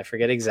Creek one. I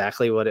forget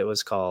exactly what it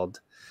was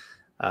called.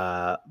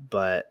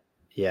 But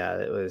yeah,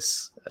 it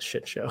was a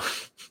shit show.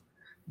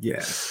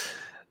 Yeah.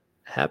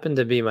 Happened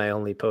to be my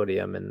only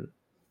podium, and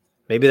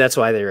maybe that's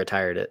why they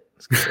retired it.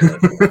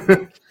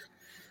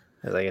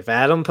 Like if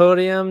Adam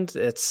podiumed,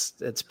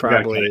 it's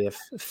probably a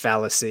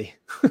fallacy.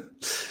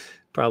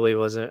 Probably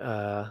wasn't.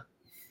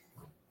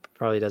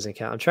 Probably doesn't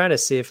count. I'm trying to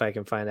see if I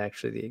can find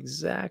actually the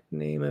exact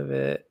name of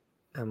it.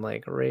 I'm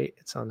like,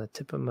 it's on the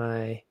tip of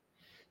my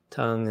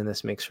tongue, and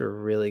this makes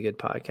for really good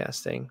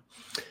podcasting.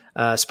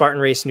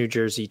 Spartan Race, New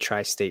Jersey,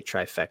 Tri-State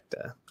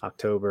Trifecta,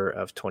 October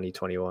of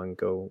 2021.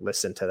 Go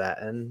listen to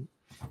that and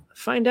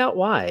find out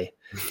why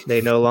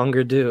they no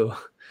longer do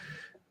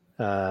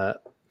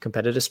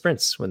competitive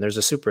sprints when there's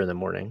a super in the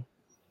morning.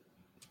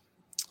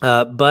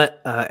 But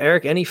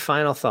Eric, any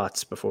final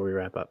thoughts before we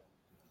wrap up?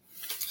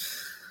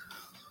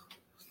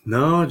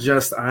 No,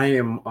 just I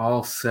am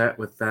all set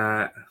with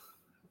that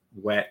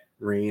wet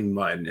rain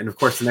mud, and of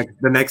course the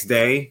next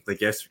day, like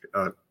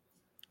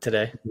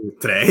today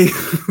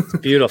it's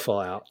beautiful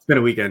out. It's been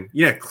a weekend.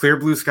 Yeah, clear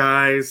blue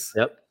skies.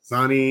 Yep,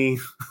 sunny.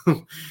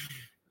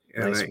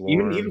 Nice,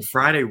 even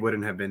Friday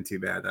wouldn't have been too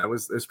bad. It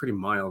was pretty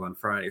mild on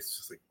Friday. It's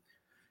just like,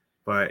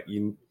 but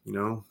you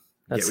know.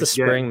 That's the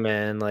spring,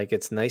 man. Like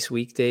it's nice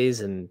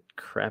weekdays and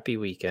crappy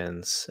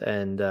weekends.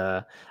 And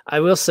I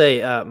will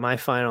say my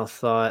final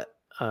thought,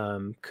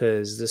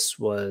 because this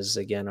was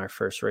again our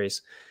first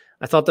race.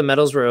 I thought the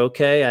medals were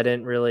okay. They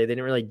didn't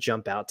really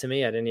jump out to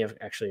me. I didn't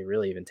actually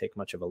really even take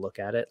much of a look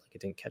at it. Like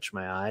it didn't catch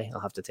my eye. I'll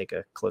have to take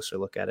a closer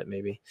look at it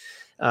maybe.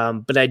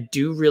 But I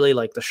do really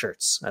like the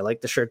shirts. I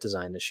like the shirt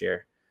design this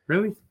year.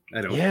 Really?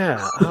 I don't.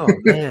 Yeah. Oh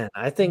man.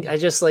 I think I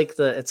just like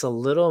it's a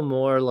little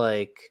more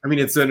like. I mean,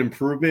 it's an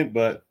improvement,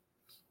 but.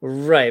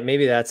 Right.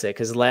 Maybe that's it.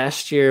 Because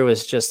last year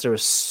was just, there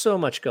was so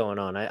much going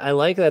on. I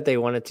like that they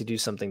wanted to do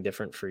something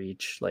different for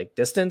each like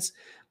distance,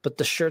 but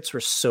the shirts were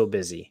so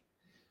busy.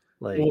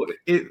 Like, well,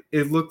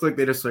 it looked like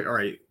they just like, all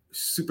right,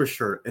 super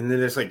shirt. And then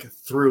just like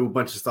threw a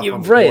bunch of stuff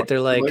on the right. floor.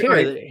 They're like, here,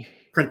 right,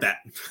 print that.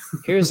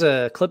 Here's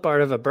a clip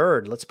art of a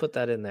bird. Let's put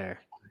that in there.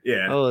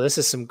 Yeah. Oh, this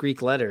is some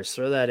Greek letters.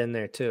 Throw that in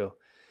there too.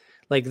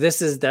 Like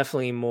this is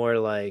definitely more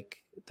like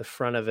the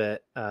front of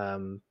it.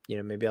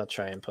 Maybe I'll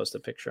try and post a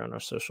picture on our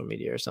social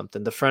media or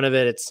something. The front of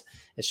it,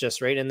 it's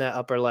just right in that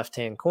upper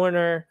left-hand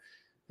corner.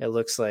 It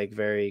looks like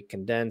very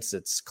condensed.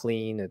 It's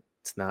clean.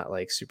 It's not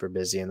like super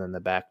busy. And then the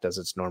back does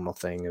its normal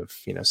thing of,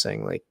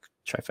 saying like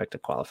trifecta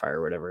qualifier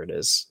or whatever it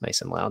is,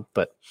 nice and loud.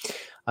 But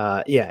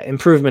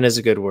improvement is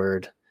a good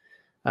word.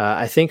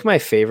 I think my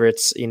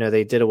favorites,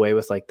 they did away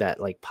with like that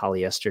like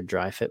polyester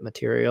dry fit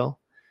material.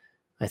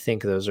 I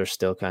think those are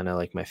still kind of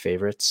like my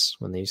favorites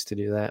when they used to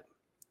do that.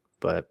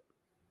 But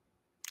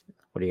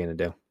what are you going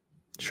to do?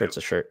 Shirt's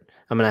a shirt.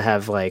 I'm going to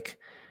have like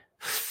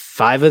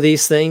 5 of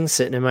these things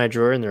sitting in my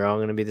drawer and they're all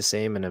going to be the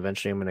same. And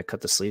eventually I'm going to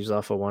cut the sleeves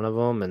off of one of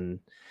them and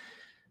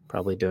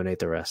probably donate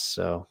the rest.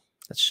 So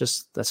that's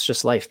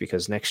just life,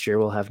 because next year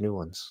we'll have new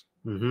ones.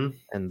 Mm-hmm.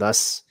 And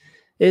thus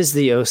is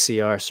the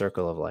OCR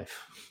circle of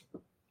life.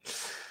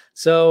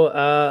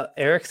 So,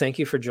 Eric, thank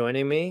you for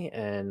joining me,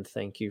 and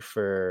thank you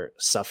for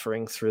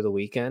suffering through the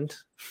weekend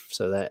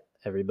so that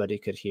everybody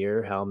could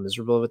hear how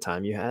miserable of a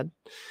time you had.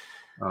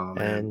 Oh,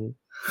 man.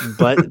 And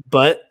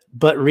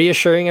but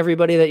reassuring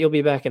everybody that you'll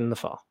be back in the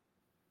fall.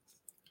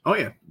 Oh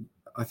yeah,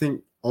 I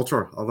think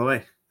ultra all the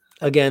way.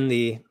 Again,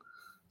 the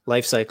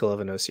life cycle of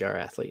an OCR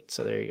athlete.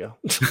 So there you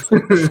go.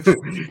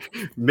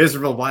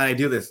 Miserable. Why I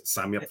do this?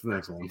 Sign me up for the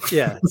next one.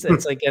 Yeah,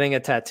 it's like getting a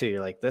tattoo.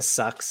 You're like, this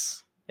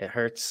sucks. It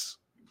hurts.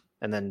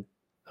 And then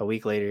a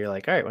week later, you're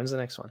like, all right, when's the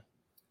next one?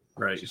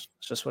 Right. It's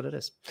just what it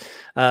is.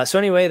 So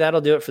anyway,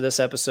 that'll do it for this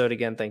episode.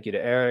 Again, thank you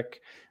to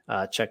Eric.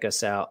 Check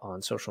us out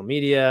on social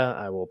media.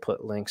 I will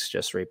put links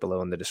just right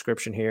below in the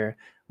description here.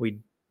 We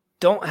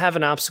don't have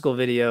an obstacle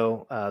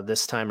video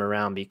this time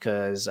around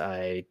because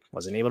I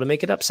wasn't able to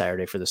make it up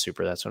Saturday for the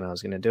Super. That's when I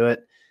was going to do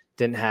it.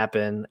 Didn't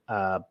happen.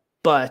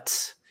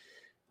 But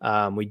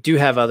we do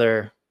have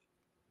other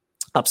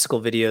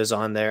obstacle videos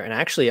on there. And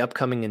actually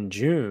upcoming in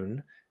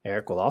June,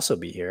 Eric will also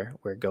be here.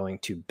 We're going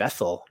to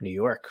Bethel, New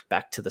York,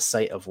 back to the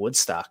site of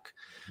Woodstock,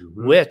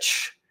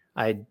 which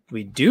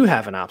we do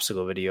have an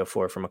obstacle video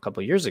for from a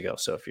couple years ago.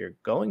 So if you're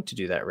going to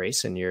do that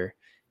race and you're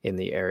in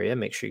the area,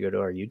 make sure you go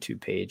to our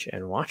YouTube page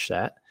and watch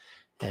that.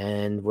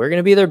 And we're going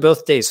to be there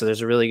both days. So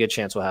there's a really good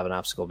chance we'll have an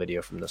obstacle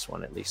video from this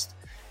one at least.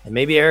 And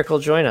maybe Eric will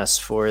join us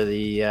for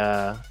the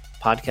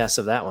podcast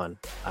of that one.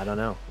 I don't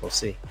know. We'll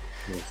see.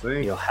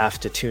 You'll have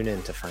to tune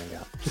in to find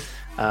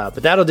out.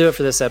 But that'll do it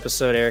for this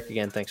episode. Eric,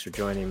 again, thanks for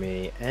joining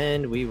me,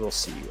 and we will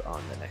see you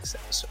on the next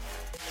episode.